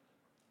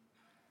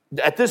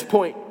 At this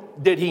point,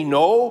 did he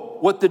know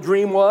what the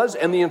dream was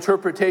and the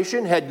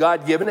interpretation? Had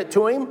God given it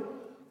to him?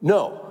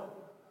 No.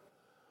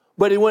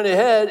 But he went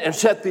ahead and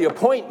set the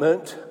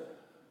appointment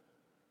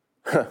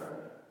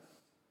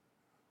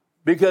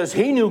because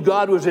he knew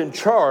God was in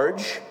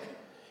charge.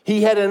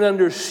 He had an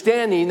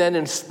understanding that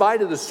in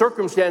spite of the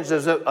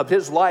circumstances of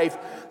his life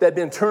that had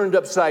been turned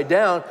upside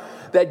down,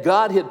 that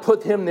God had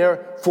put him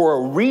there for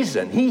a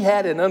reason. He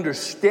had an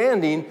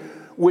understanding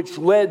which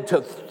led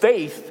to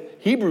faith.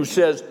 Hebrews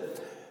says,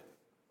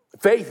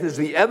 faith is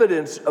the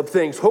evidence of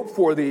things hoped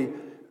for, the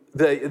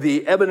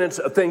evidence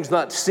of things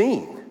not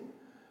seen.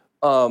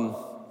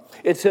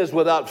 It says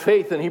without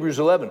faith in Hebrews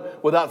 11,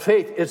 without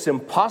faith, it's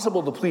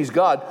impossible to please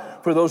God,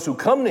 for those who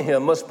come to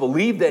him must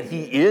believe that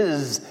he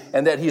is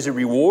and that he's a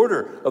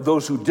rewarder of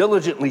those who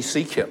diligently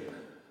seek him.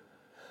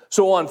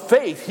 So on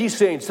faith, he's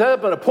saying, set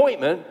up an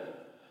appointment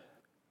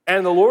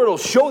and the Lord will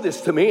show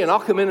this to me and I'll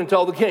come in and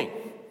tell the king.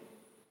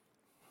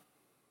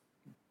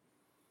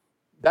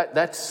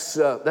 That's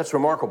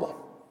remarkable.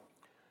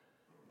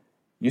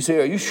 You say,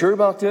 are you sure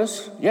about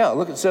this? Yeah,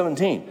 look at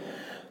 17.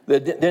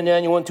 Then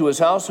Daniel went to his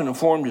house and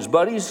informed his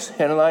buddies,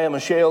 Hananiah,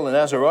 Mishael, and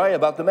Azariah,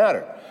 about the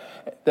matter,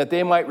 that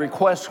they might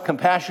request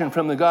compassion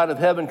from the God of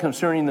heaven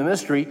concerning the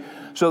mystery,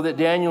 so that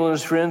Daniel and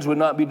his friends would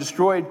not be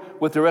destroyed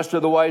with the rest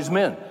of the wise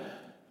men.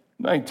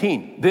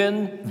 19.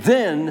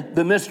 Then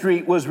the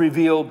mystery was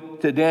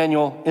revealed to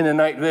Daniel in a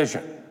night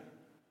vision.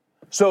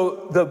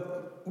 So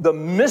the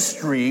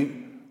mystery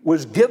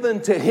was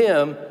given to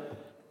him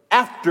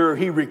after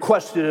he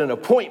requested an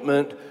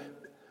appointment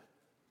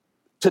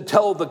to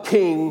tell the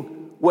king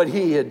what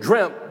he had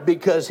dreamt,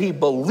 because he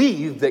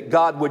believed that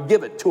God would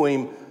give it to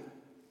him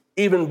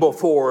even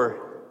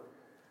before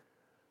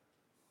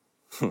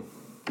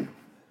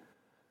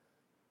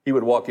he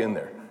would walk in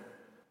there.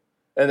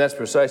 And that's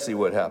precisely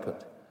what happened.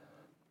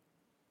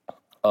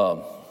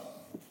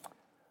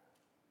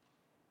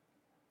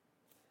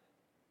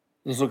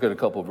 Let's look at a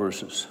couple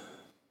verses.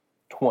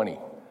 20.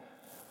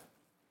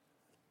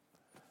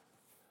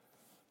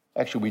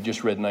 Actually, we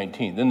just read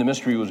 19. Then the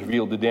mystery was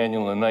revealed to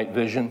Daniel in a night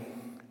vision.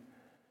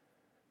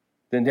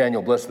 Then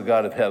Daniel blessed the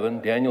God of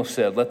heaven. Daniel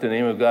said, let the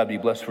name of God be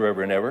blessed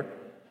forever and ever.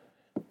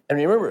 And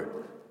remember,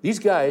 these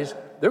guys,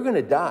 they're going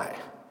to die.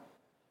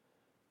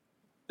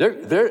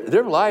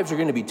 Their lives are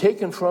going to be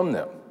taken from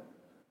them.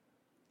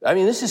 I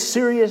mean, this is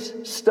serious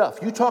stuff.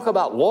 You talk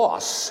about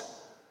loss,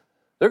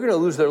 they're going to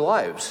lose their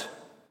lives.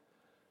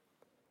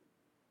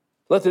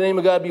 Let the name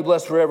of God be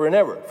blessed forever and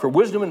ever. For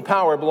wisdom and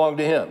power belong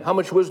to him. How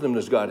much wisdom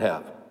does God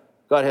have?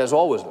 God has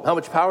all wisdom. How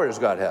much power does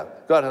God have?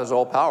 God has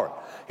all power.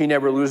 He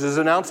never loses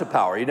an ounce of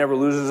power. He never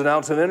loses an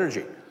ounce of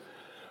energy.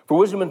 For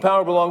wisdom and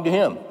power belong to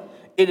him.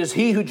 It is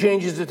he who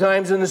changes the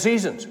times and the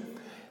seasons.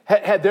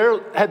 Had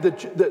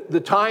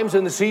the times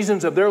and the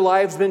seasons of their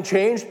lives been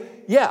changed?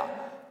 Yeah.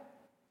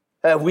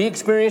 Have we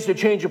experienced a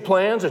change of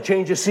plans, a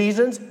change of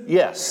seasons?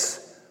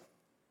 Yes.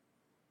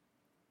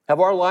 Have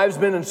our lives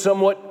been in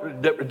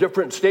somewhat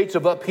different states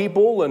of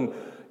upheaval and,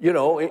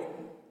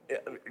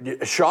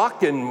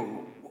 shock and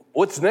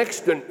what's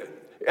next? And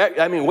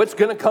I mean, what's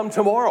going to come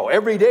tomorrow?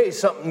 Every day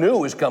something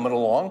new is coming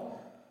along.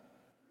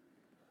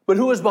 But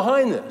who is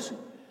behind this?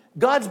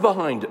 God's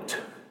behind it.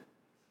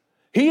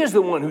 He is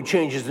the one who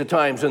changes the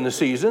times and the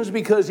seasons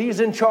because he's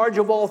in charge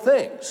of all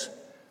things.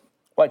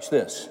 Watch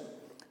this.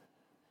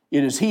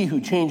 It is he who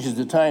changes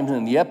the times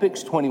and the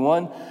epochs.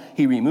 21,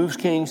 he removes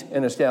kings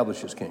and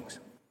establishes kings.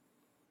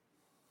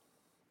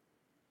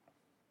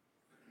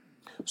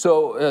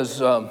 So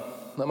as I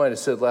might have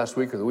said last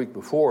week or the week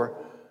before,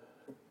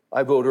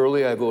 I vote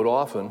early, I vote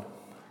often.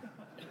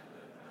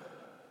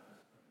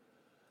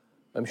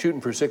 I'm shooting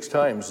for 6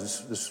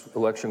 times this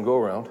election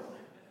go-around.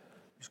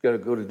 Just got to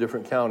go to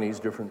different counties,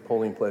 different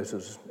polling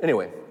places.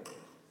 Anyway,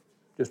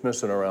 just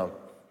messing around.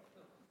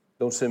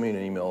 Don't send me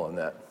an email on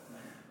that.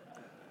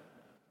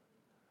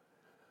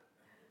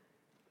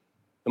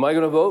 Am I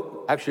going to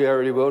vote? Actually, I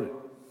already voted.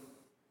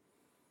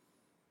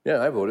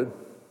 Yeah, I voted.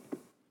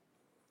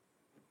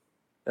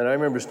 And I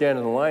remember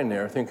standing in the line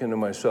there thinking to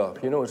myself,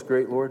 you know what's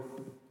great, Lord?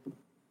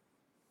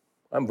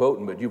 I'm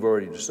voting, but you've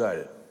already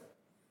decided.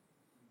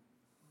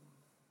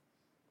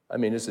 I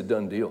mean, it's a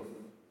done deal.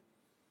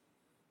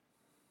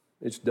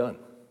 It's done.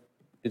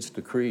 It's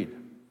decreed.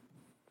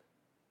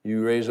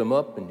 You raise them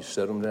up and you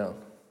set them down.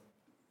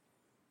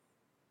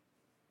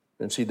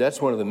 And see,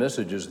 that's one of the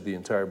messages of the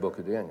entire book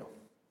of Daniel,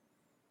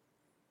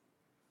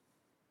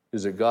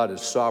 is that God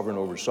is sovereign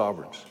over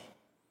sovereigns.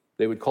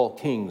 They would call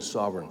kings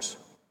sovereigns.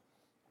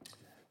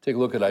 Take a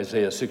look at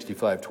Isaiah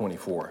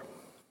 65:24.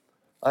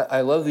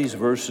 I love these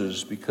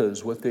verses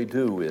because what they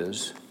do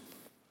is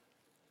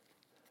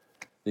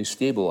they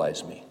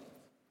stabilize me.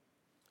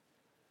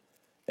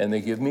 And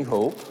they give me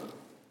hope.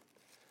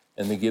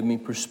 And they give me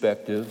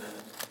perspective.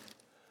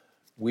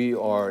 We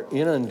are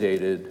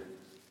inundated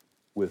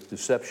with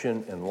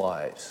deception and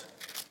lies.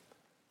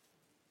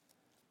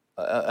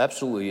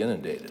 Absolutely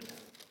inundated.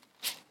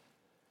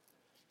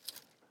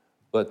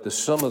 But the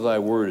sum of thy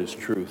word is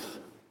truth.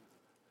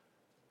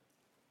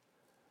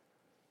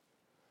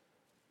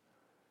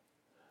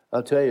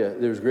 I'll tell you,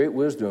 there's great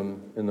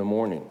wisdom in the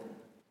morning.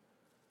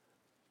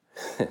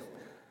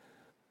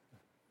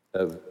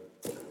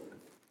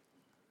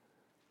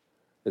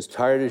 As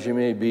tired as you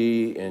may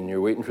be and you're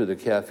waiting for the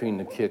caffeine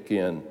to kick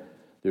in,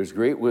 there's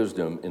great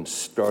wisdom in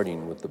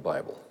starting with the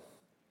Bible.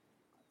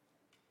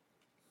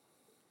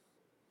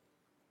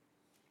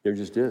 There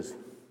just is.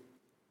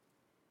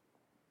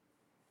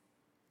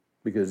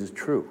 Because it's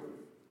true.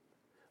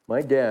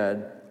 My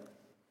dad,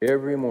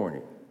 every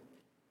morning,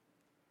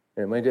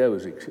 and my dad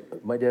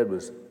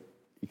was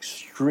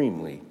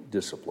extremely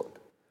disciplined.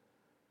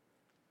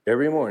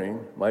 Every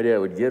morning, my dad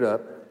would get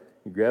up,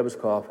 he'd grab his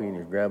coffee, and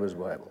he'd grab his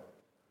Bible.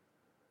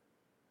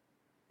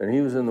 And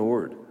he was in the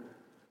Word.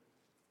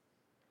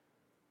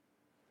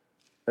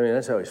 I mean,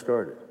 that's how he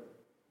started.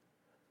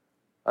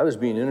 I was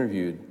being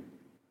interviewed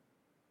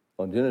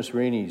on Dennis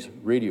Rainey's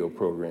radio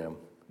program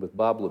with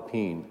Bob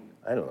Lepine,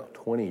 I don't know,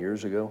 20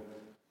 years ago.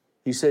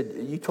 He said,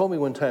 you told me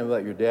one time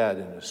about your dad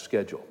and his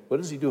schedule. What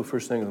does he do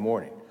first thing in the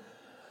morning?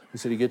 He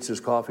said he gets his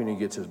coffee and he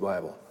gets his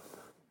Bible.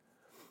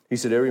 He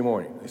said every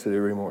morning. I said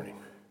every morning.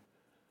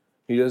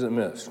 He doesn't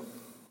miss.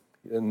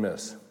 He doesn't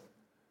miss.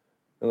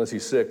 Unless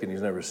he's sick, and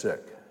he's never sick.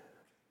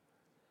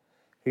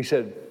 He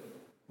said,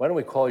 why don't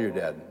we call your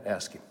dad and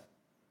ask him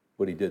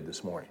what he did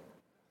this morning?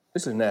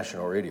 This is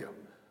national radio.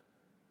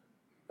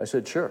 I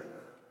said, sure.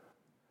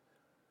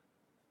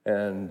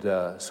 And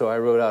so I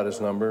wrote out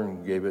his number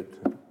and gave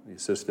it to the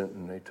assistant,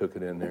 and they took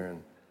it in there.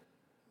 And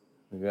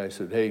the guy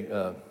said, hey,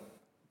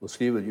 well,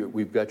 Steve,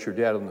 we've got your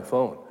dad on the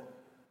phone.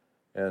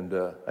 And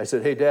I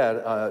said, hey,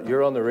 Dad,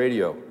 you're on the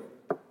radio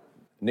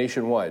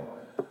nationwide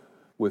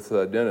with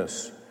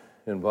Dennis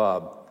and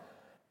Bob.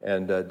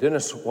 And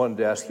Dennis wanted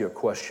to ask you a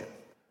question.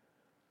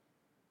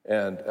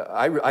 And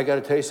I got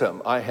to tell you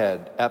something. I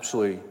had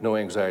absolutely no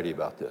anxiety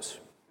about this.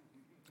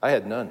 I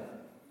had none.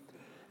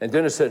 And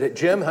Dennis said, hey,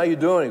 Jim, how you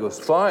doing? He goes,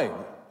 fine.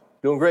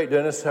 Doing great,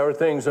 Dennis. How are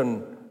things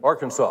in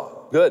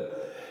Arkansas? Good.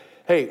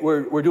 Hey,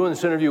 we're doing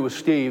this interview with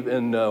Steve,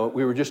 and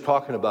we were just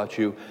talking about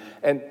you.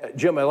 And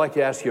Jim, I'd like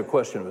to ask you a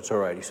question, if it's all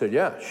right. He said,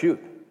 yeah, shoot.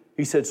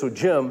 He said, so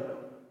Jim,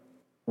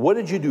 what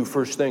did you do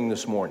first thing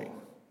this morning?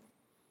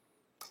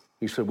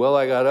 He said, well,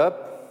 I got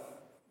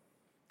up,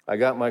 I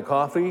got my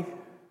coffee,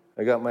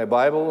 I got my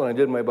Bible, and I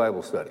did my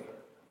Bible study.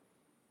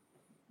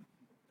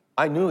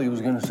 I knew he was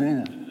going to say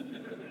that.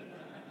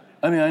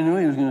 I knew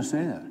he was going to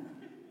say that.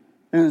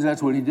 Because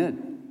that's what he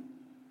did.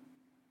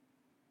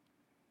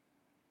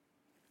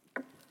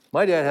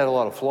 My dad had a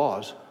lot of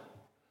flaws.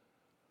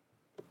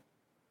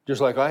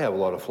 Just like I have a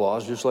lot of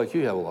flaws, just like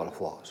you have a lot of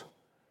flaws.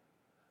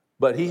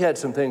 But he had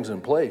some things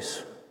in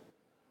place.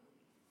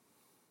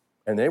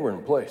 And they were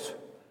in place.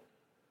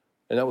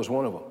 And that was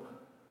one of them.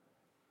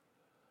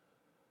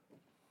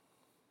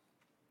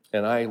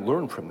 And I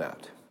learned from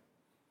that.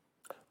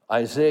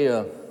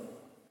 Isaiah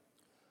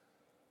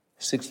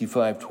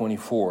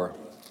 65:24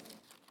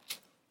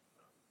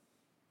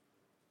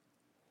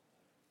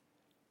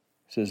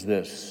 says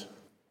this,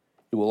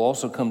 it will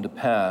also come to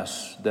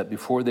pass that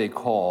before they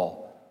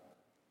call,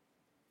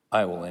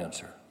 I will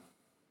answer.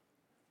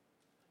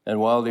 And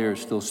while they are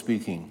still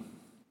speaking,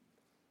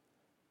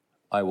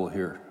 I will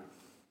hear.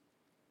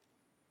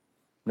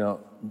 Now,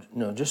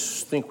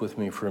 just think with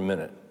me for a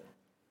minute,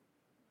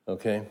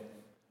 okay?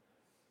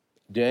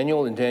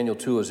 Daniel in Daniel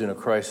 2 is in a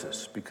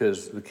crisis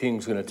because the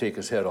king's going to take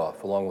his head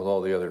off along with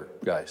all the other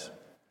guys.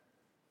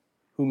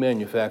 Who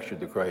manufactured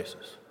the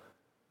crisis?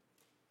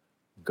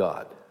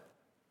 God.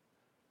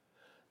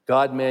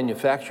 God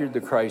manufactured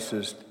the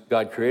crisis,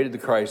 God created the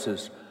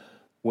crisis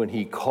when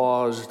he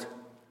caused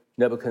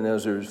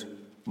Nebuchadnezzar's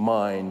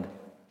mind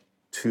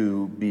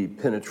to be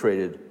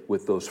penetrated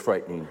with those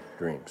frightening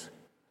dreams.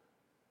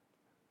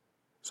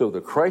 So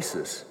the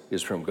crisis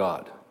is from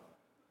God.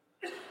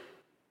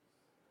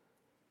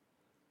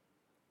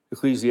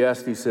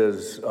 Ecclesiastes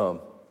says,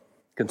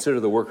 consider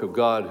the work of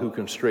God, who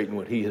can straighten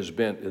what he has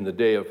bent. In the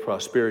day of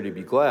prosperity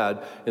be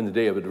glad, in the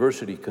day of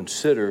adversity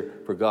consider,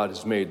 for God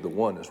has made the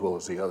one as well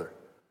as the other.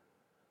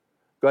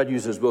 God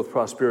uses both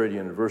prosperity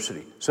and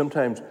adversity.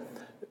 Sometimes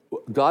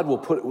God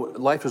will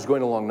life is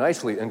going along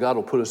nicely, and God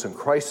will put us in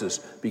crisis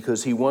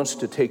because he wants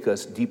to take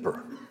us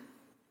deeper.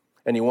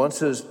 And he wants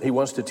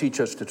to teach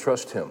us to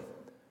trust him.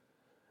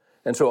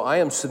 And so I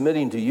am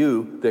submitting to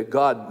you that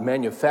God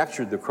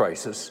manufactured the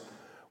crisis.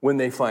 When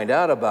they find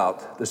out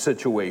about the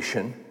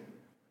situation,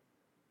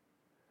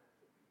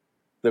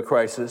 the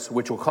crisis,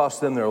 which will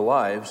cost them their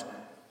lives,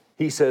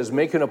 he says,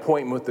 make an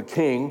appointment with the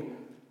king,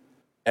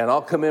 and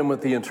I'll come in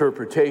with the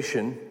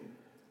interpretation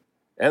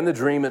and the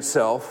dream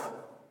itself.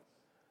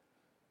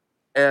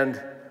 And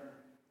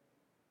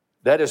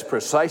that is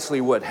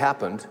precisely what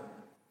happened.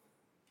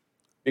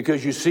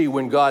 Because you see,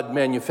 when God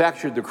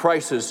manufactured the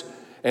crisis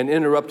and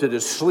interrupted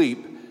his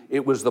sleep,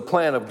 it was the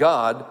plan of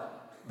God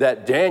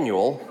that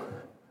Daniel,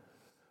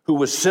 who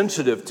was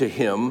sensitive to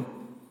him,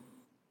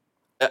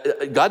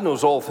 God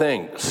knows all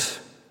things.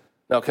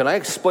 Now, can I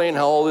explain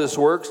how all this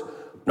works?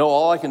 No,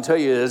 all I can tell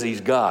you is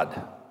he's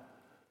God.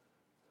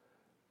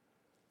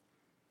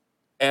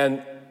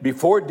 And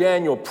before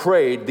Daniel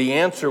prayed, the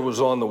answer was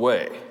on the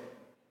way.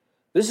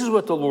 This is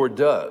what the Lord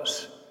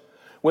does.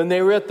 When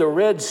they were at the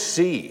Red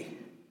Sea,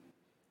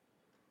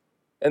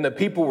 and the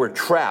people were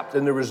trapped,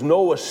 and there was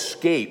no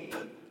escape,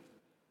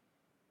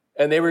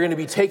 and they were going to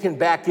be taken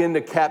back into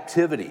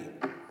captivity,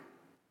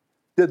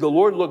 did the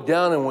Lord look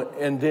down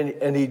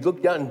and he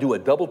looked down and do a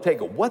double take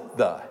of what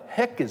the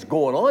heck is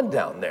going on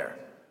down there?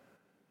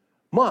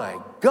 My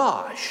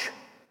gosh.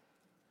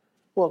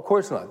 Well, of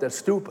course not. That's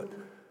stupid.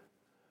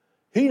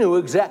 He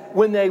knew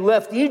when they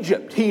left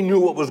Egypt, he knew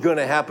what was going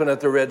to happen at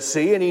the Red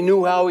Sea, and he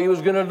knew how he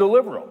was going to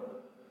deliver them.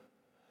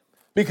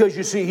 Because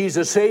you see, he's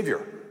a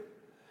Savior.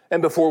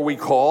 And before we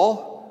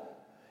call,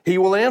 he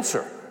will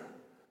answer.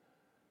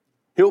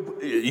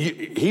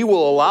 He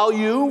will allow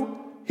you.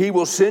 He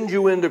will send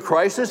you into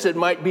crisis. It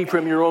might be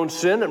from your own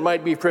sin. It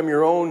might be from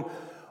your own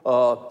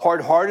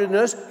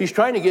hard-heartedness. He's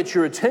trying to get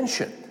your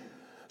attention.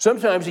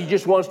 Sometimes he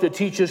just wants to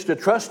teach us to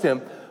trust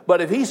him. But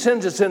if he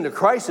sends us into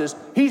crisis,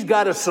 he's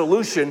got a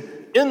solution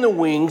in the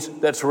wings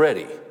that's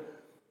ready.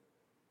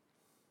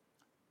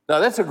 Now,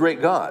 that's a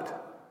great God.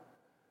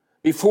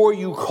 Before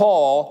you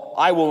call,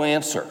 I will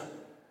answer.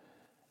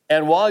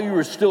 And while you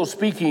are still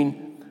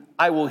speaking,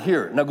 I will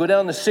hear. Now go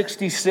down to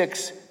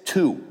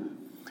 66:2.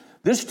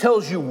 This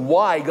tells you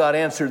why God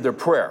answered their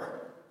prayer.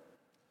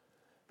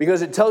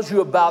 Because it tells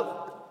you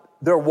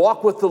about their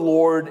walk with the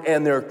Lord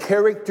and their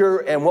character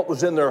and what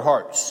was in their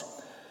hearts.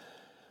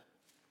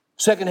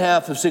 Second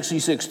half of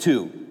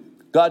 66:2.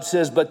 God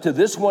says, but to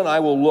this one I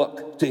will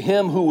look, to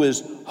him who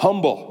is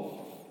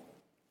humble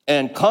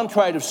and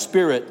contrite of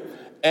spirit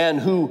and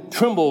who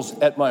trembles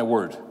at my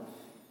word.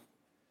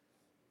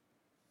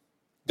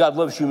 God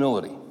loves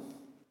humility.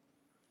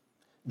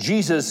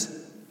 Jesus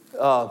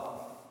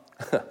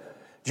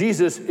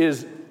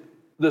is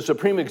the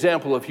supreme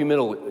example of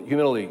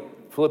humility.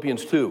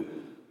 Philippians 2.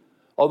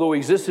 Although he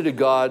existed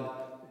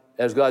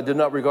as God did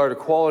not regard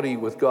equality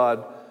with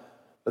God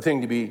a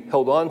thing to be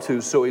held on to,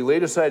 so he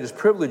laid aside his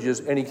privileges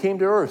and he came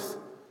to earth.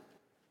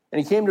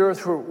 And he came to earth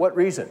for what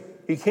reason?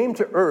 He came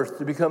to earth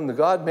to become the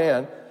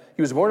God-man.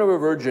 He was born of a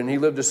virgin. He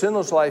lived a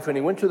sinless life, and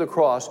he went to the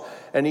cross,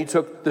 and he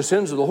took the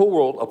sins of the whole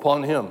world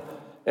upon him.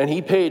 And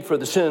he paid for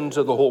the sins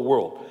of the whole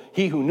world.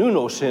 He who knew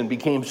no sin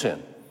became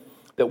sin,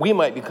 that we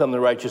might become the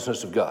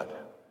righteousness of God.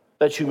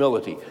 That's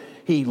humility.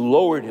 He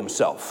lowered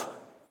himself.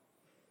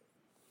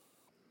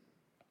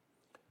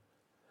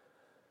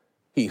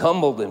 He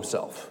humbled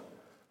himself.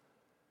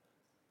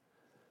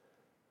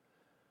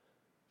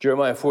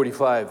 Jeremiah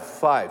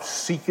 45:5,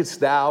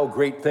 seekest thou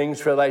great things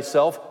for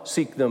thyself?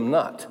 Seek them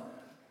not.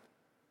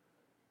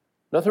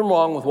 Nothing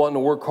wrong with wanting to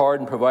work hard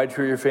and provide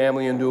for your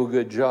family and do a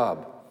good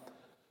job.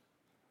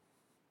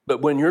 But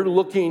when you're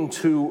looking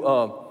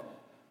to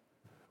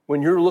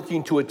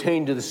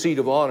attain to the seat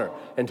of honor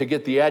and to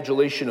get the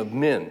adulation of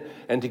men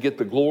and to get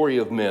the glory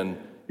of men,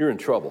 you're in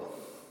trouble.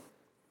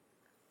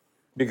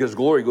 Because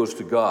glory goes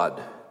to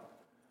God.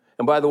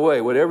 And by the way,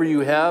 whatever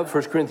you have,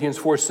 1 Corinthians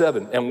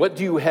 4:7, and what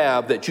do you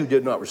have that you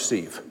did not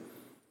receive?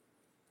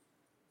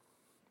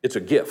 It's a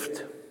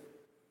gift.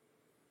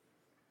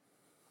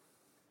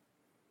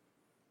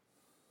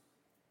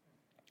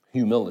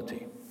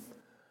 Humility.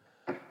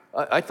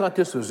 I thought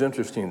this was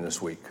interesting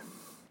this week.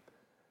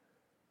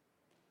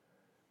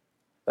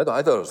 I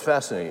thought it was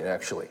fascinating,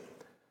 actually.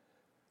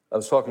 I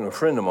was talking to a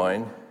friend of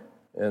mine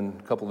a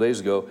couple days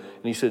ago,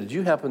 and he said, did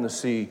you happen to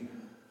see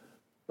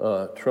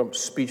Trump's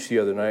speech the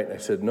other night? And I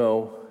said,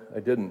 no, I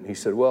didn't. He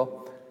said,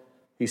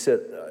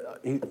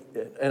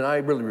 and I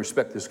really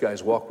respect this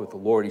guy's walk with the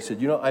Lord. He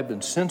said, I've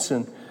been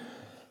sensing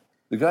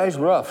the guy's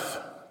rough.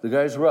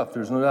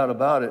 There's no doubt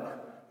about it.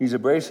 He's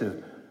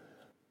abrasive.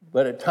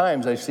 But at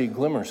times I see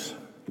glimmers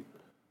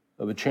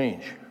of a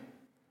change.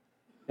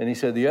 And he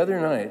said the other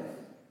night,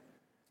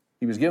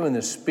 he was giving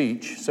this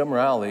speech, some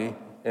rally,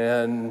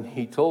 and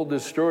he told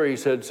this story. He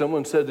said,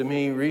 someone said to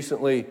me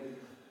recently,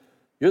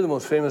 you're the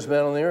most famous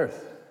man on the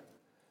earth.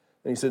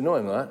 And he said, no,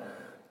 I'm not.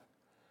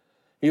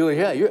 He goes,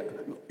 yeah,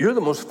 you're the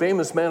most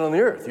famous man on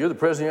the earth. You're the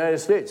president of the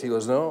United States. He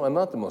goes, no, I'm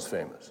not the most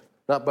famous.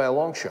 Not by a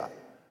long shot.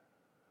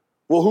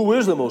 Well, who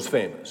is the most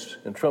famous?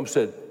 And Trump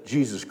said,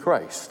 Jesus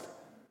Christ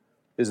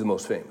is the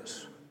most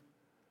famous.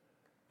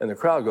 And the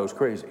crowd goes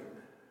crazy.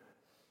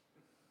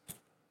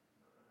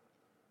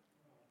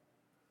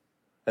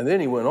 And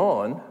then he went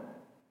on,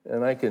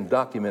 and I can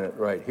document it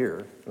right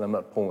here, and I'm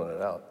not pulling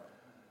it out.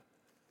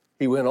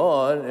 He went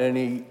on and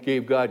he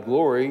gave God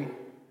glory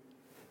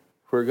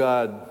for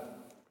God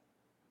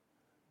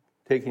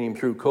taking him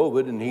through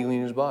COVID and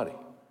healing his body.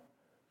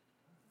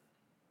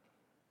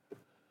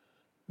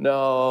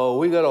 Now,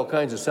 we got all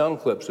kinds of sound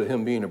clips of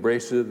him being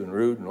abrasive and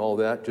rude and all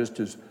that, just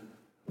as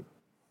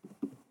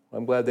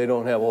I'm glad they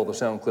don't have all the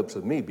sound clips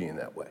of me being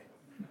that way.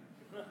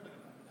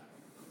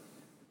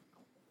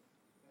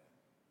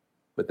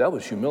 But that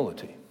was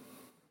humility.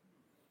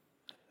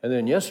 And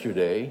then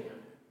yesterday,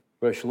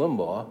 Rush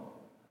Limbaugh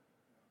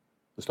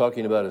was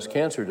talking about his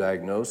cancer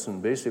diagnosis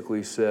and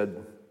basically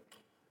said,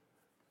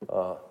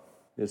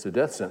 it's a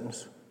death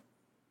sentence.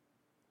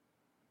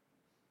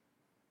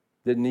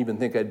 Didn't even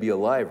think I'd be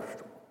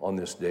alive on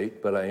this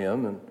date, but I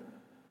am. And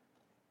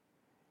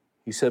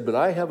he said, but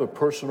I have a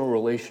personal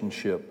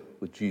relationship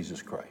with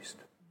Jesus Christ.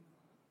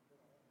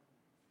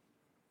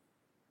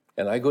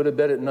 And I go to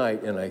bed at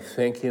night and I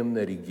thank him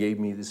that he gave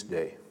me this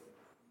day.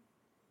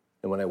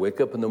 And when I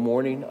wake up in the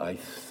morning, I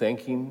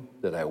thank him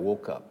that I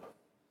woke up.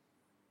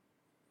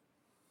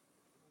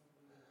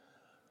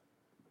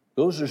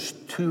 Those are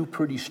two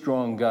pretty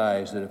strong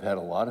guys that have had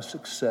a lot of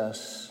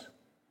success,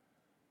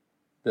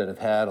 that have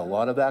had a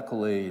lot of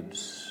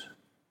accolades,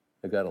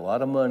 they got a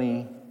lot of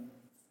money,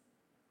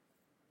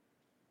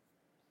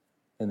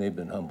 and they've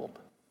been humbled.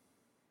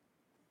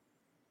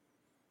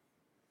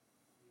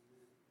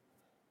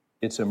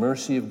 It's a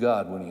mercy of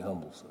God when he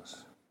humbles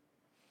us.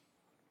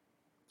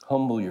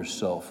 Humble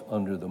yourself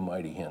under the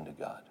mighty hand of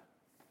God.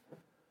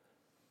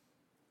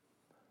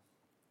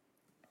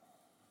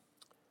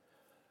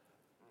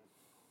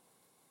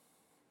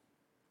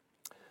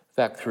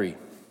 Fact 3.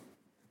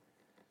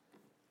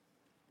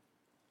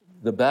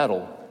 The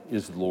battle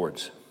is the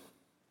Lord's.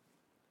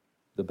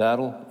 The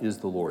battle is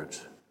the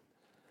Lord's.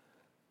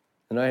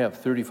 And I have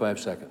 35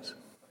 seconds.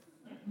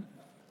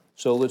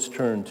 So let's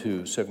turn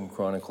to 2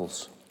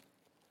 Chronicles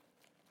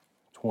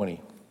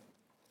 20.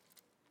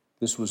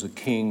 This was a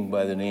king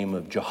by the name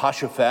of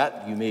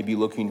Jehoshaphat. You may be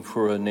looking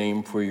for a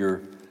name for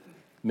your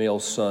male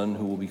son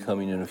who will be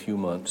coming in a few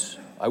months.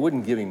 I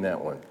wouldn't give him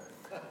that one,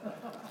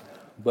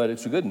 but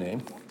it's a good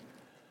name.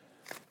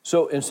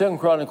 So in 2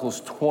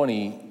 Chronicles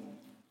 20,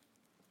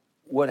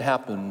 what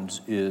happens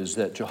is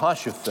that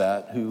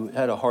Jehoshaphat, who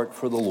had a heart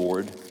for the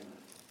Lord,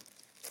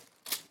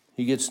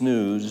 he gets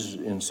news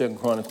in 2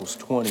 Chronicles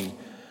 20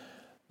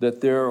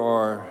 that there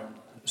are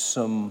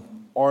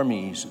some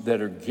armies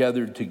that are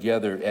gathered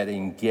together at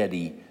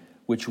En-Gedi,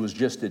 which was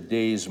just a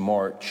day's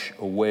march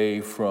away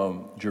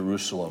from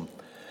Jerusalem.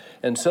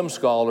 And some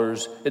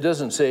scholars, it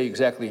doesn't say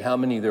exactly how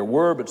many there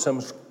were, but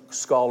some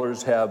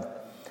scholars have,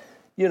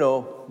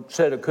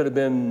 said it could have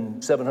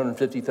been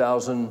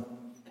 750,000,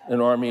 an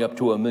army up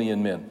to 1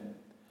 million men.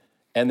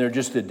 And they're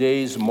just a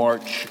day's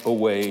march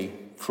away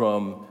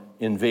from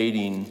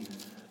invading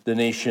the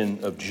nation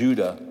of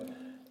Judah.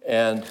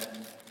 And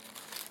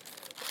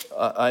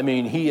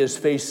he is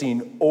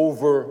facing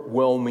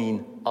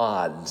overwhelming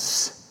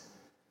odds.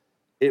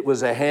 It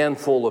was a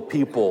handful of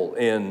people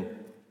in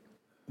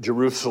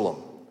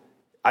Jerusalem.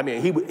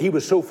 He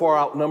was so far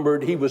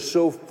outnumbered. He was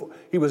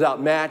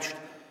outmatched.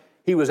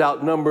 He was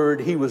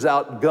outnumbered. He was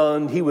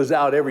outgunned. He was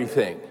out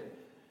everything.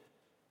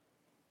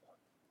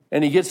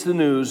 And he gets the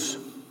news.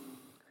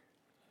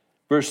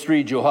 Verse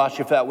 3,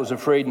 Jehoshaphat was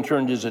afraid and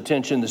turned his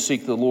attention to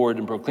seek the Lord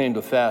and proclaimed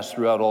a fast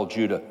throughout all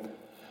Judah.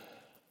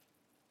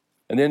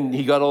 And then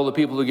he got all the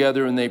people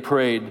together and they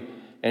prayed.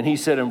 And he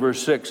said in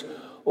verse 6,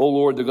 O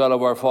Lord, the God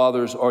of our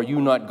fathers, are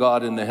you not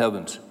God in the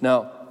heavens?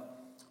 Now,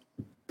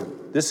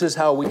 this is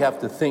how we have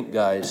to think,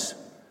 guys,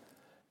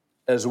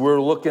 as we're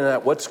looking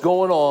at what's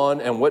going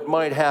on and what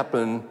might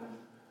happen,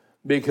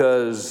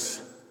 because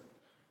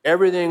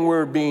everything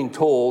we're being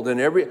told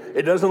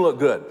it doesn't look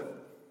good.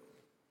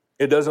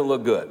 It doesn't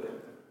look good.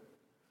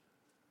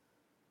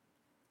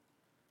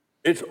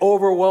 It's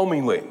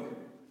overwhelmingly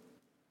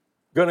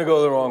going to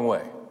go the wrong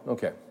way.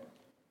 Okay.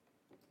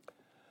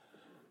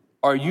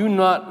 Are you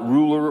not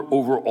ruler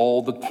over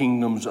all the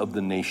kingdoms of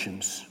the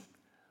nations?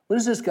 What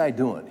is this guy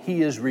doing?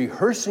 He is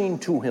rehearsing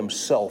to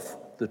himself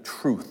the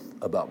truth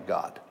about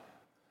God.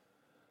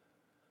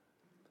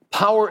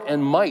 Power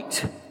and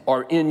might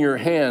are in your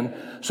hand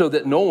so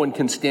that no one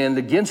can stand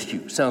against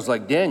you. Sounds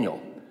like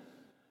Daniel.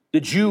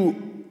 Did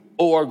you,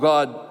 O our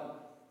God,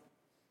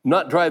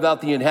 not drive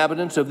out the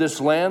inhabitants of this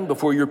land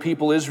before your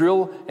people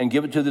Israel and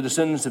give it to the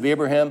descendants of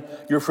Abraham,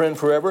 your friend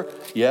forever?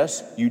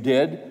 Yes, you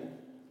did.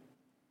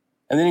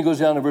 And then he goes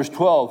down to verse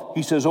 12.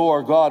 He says, O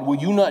our God, will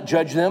you not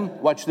judge them?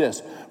 Watch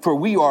this. For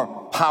we are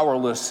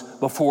powerless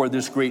before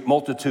this great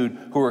multitude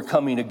who are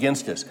coming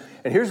against us.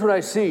 And here's what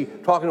I see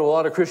talking to a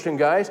lot of Christian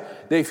guys.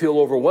 They feel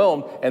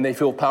overwhelmed and they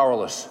feel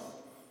powerless.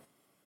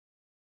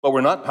 But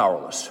we're not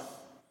powerless.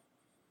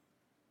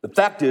 The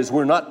fact is,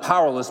 we're not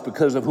powerless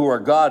because of who our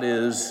God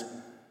is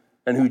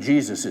and who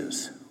Jesus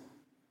is.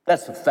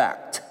 That's the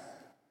fact.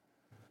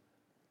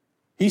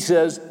 He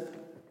says,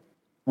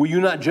 will you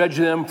not judge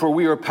them? For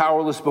we are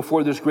powerless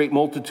before this great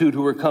multitude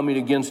who are coming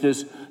against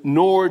us,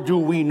 nor do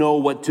we know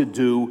what to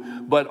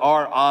do, but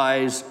our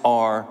eyes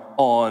are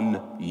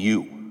on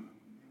you.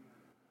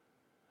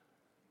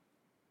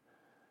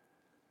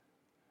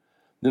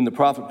 Then the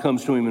prophet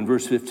comes to him in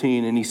verse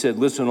 15, and he said,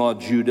 listen, all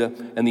Judah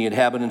and the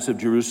inhabitants of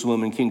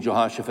Jerusalem and King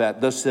Jehoshaphat,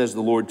 thus says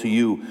the Lord to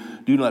you,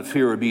 do not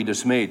fear or be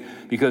dismayed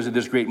because of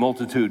this great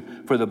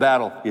multitude, for the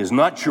battle is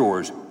not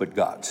yours, but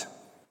God's.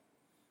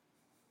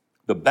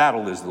 The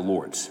battle is the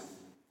Lord's.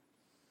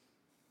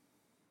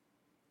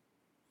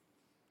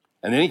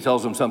 And then he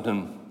tells them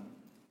something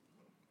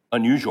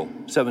unusual.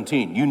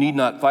 17, you need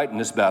not fight in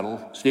this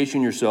battle.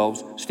 Station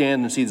yourselves,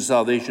 stand and see the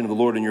salvation of the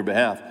Lord on your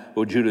behalf,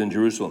 O Judah and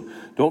Jerusalem.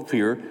 Don't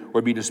fear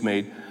or be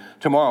dismayed.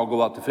 Tomorrow I'll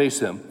go out to face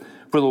them,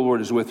 for the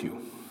Lord is with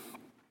you.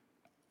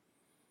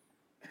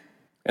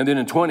 And then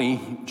in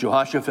 20,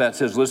 Jehoshaphat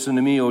says, listen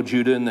to me, O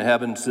Judah, and the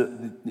heavens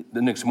the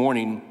next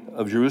morning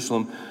of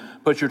Jerusalem.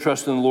 Put your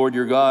trust in the Lord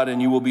your God,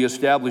 and you will be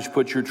established.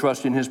 Put your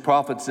trust in his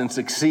prophets and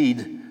succeed.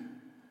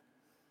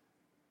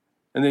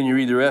 And then you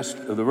read the rest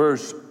of the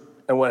verse,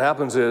 and what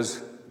happens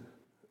is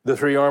the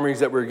three armies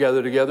that were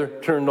gathered together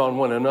turned on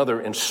one another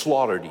and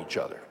slaughtered each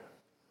other.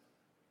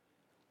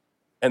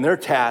 And their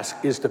task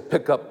is to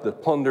pick up the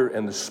plunder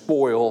and the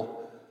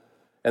spoil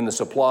and the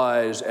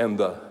supplies and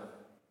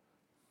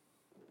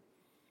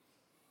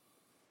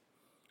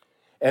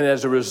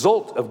as a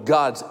result of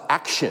God's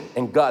action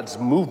and God's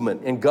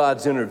movement and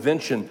God's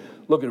intervention,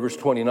 look at verse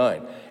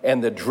 29.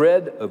 And the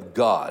dread of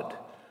God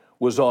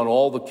was on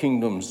all the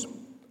kingdoms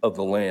of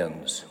the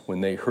lands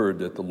when they heard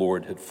that the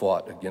Lord had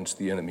fought against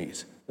the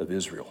enemies of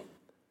Israel.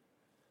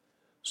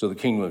 So the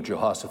kingdom of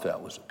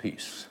Jehoshaphat was at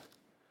peace,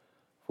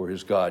 for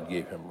his God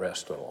gave him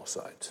rest on all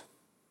sides.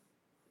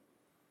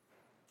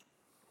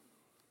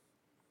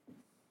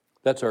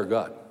 That's our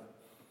God.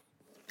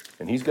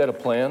 And he's got a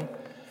plan,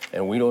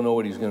 and we don't know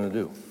what he's going to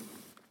do.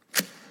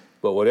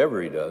 But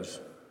whatever he does,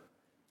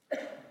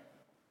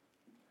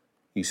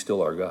 he's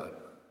still our God.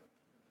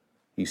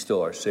 He's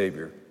still our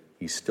Savior.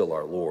 He's still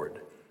our Lord.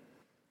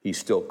 He's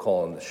still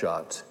calling the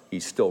shots.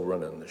 He's still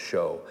running the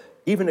show.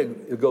 Even if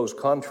it goes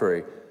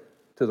contrary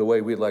to the way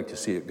we'd like to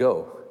see it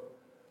go.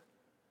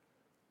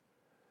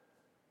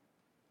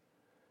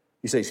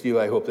 You say, Steve,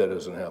 I hope that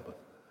doesn't happen.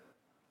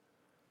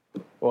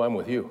 Well, I'm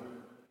with you.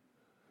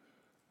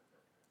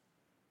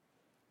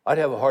 I'd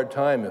have a hard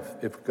time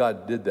if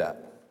God did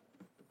that.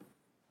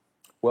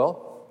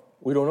 Well,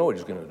 we don't know what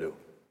he's going to do.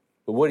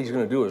 But what he's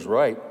going to do is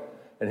right.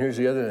 And here's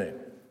the other thing.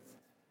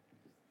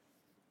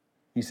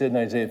 He said in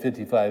Isaiah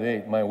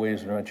 55:8, my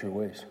ways are not your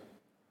ways,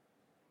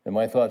 and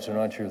my thoughts are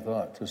not your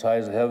thoughts. As high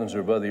as the heavens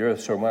are above the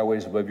earth, so are my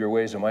ways above your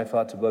ways, and my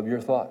thoughts above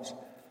your thoughts.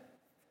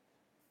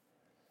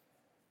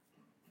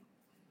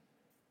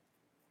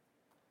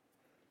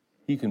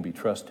 He can be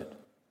trusted.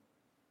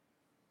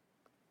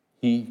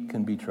 He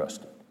can be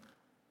trusted.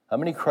 How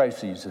many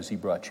crises has he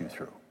brought you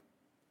through?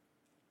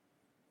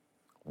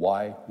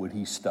 Why would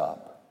he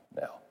stop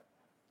now?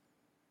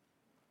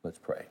 Let's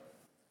pray.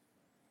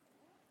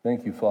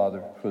 Thank you,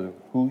 Father, for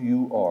who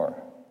you are.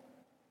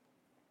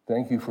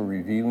 Thank you for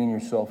revealing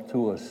yourself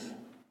to us.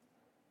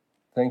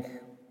 Thank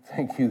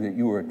you that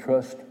you are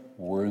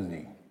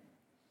trustworthy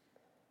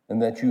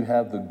and that you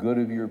have the good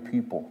of your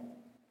people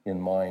in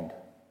mind.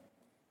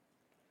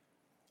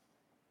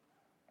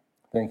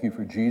 Thank you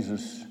for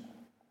Jesus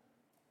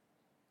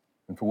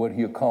and for what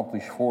he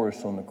accomplished for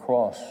us on the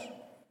cross.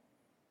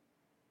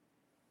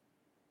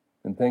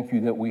 And thank you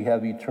that we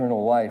have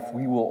eternal life.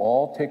 We will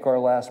all take our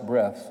last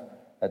breath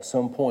at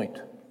some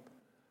point,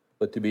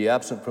 but to be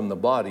absent from the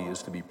body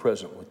is to be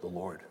present with the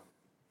Lord.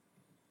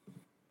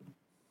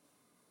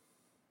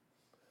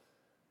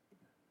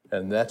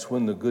 And that's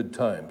when the good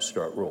times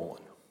start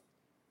rolling.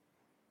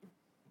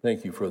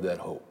 Thank you for that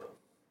hope.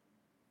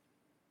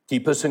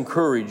 Keep us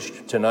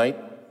encouraged tonight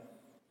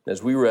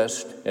as we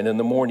rest and in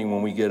the morning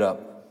when we get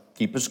up.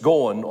 Keep us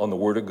going on the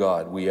Word of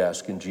God, we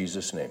ask in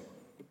Jesus' name.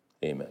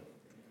 Amen.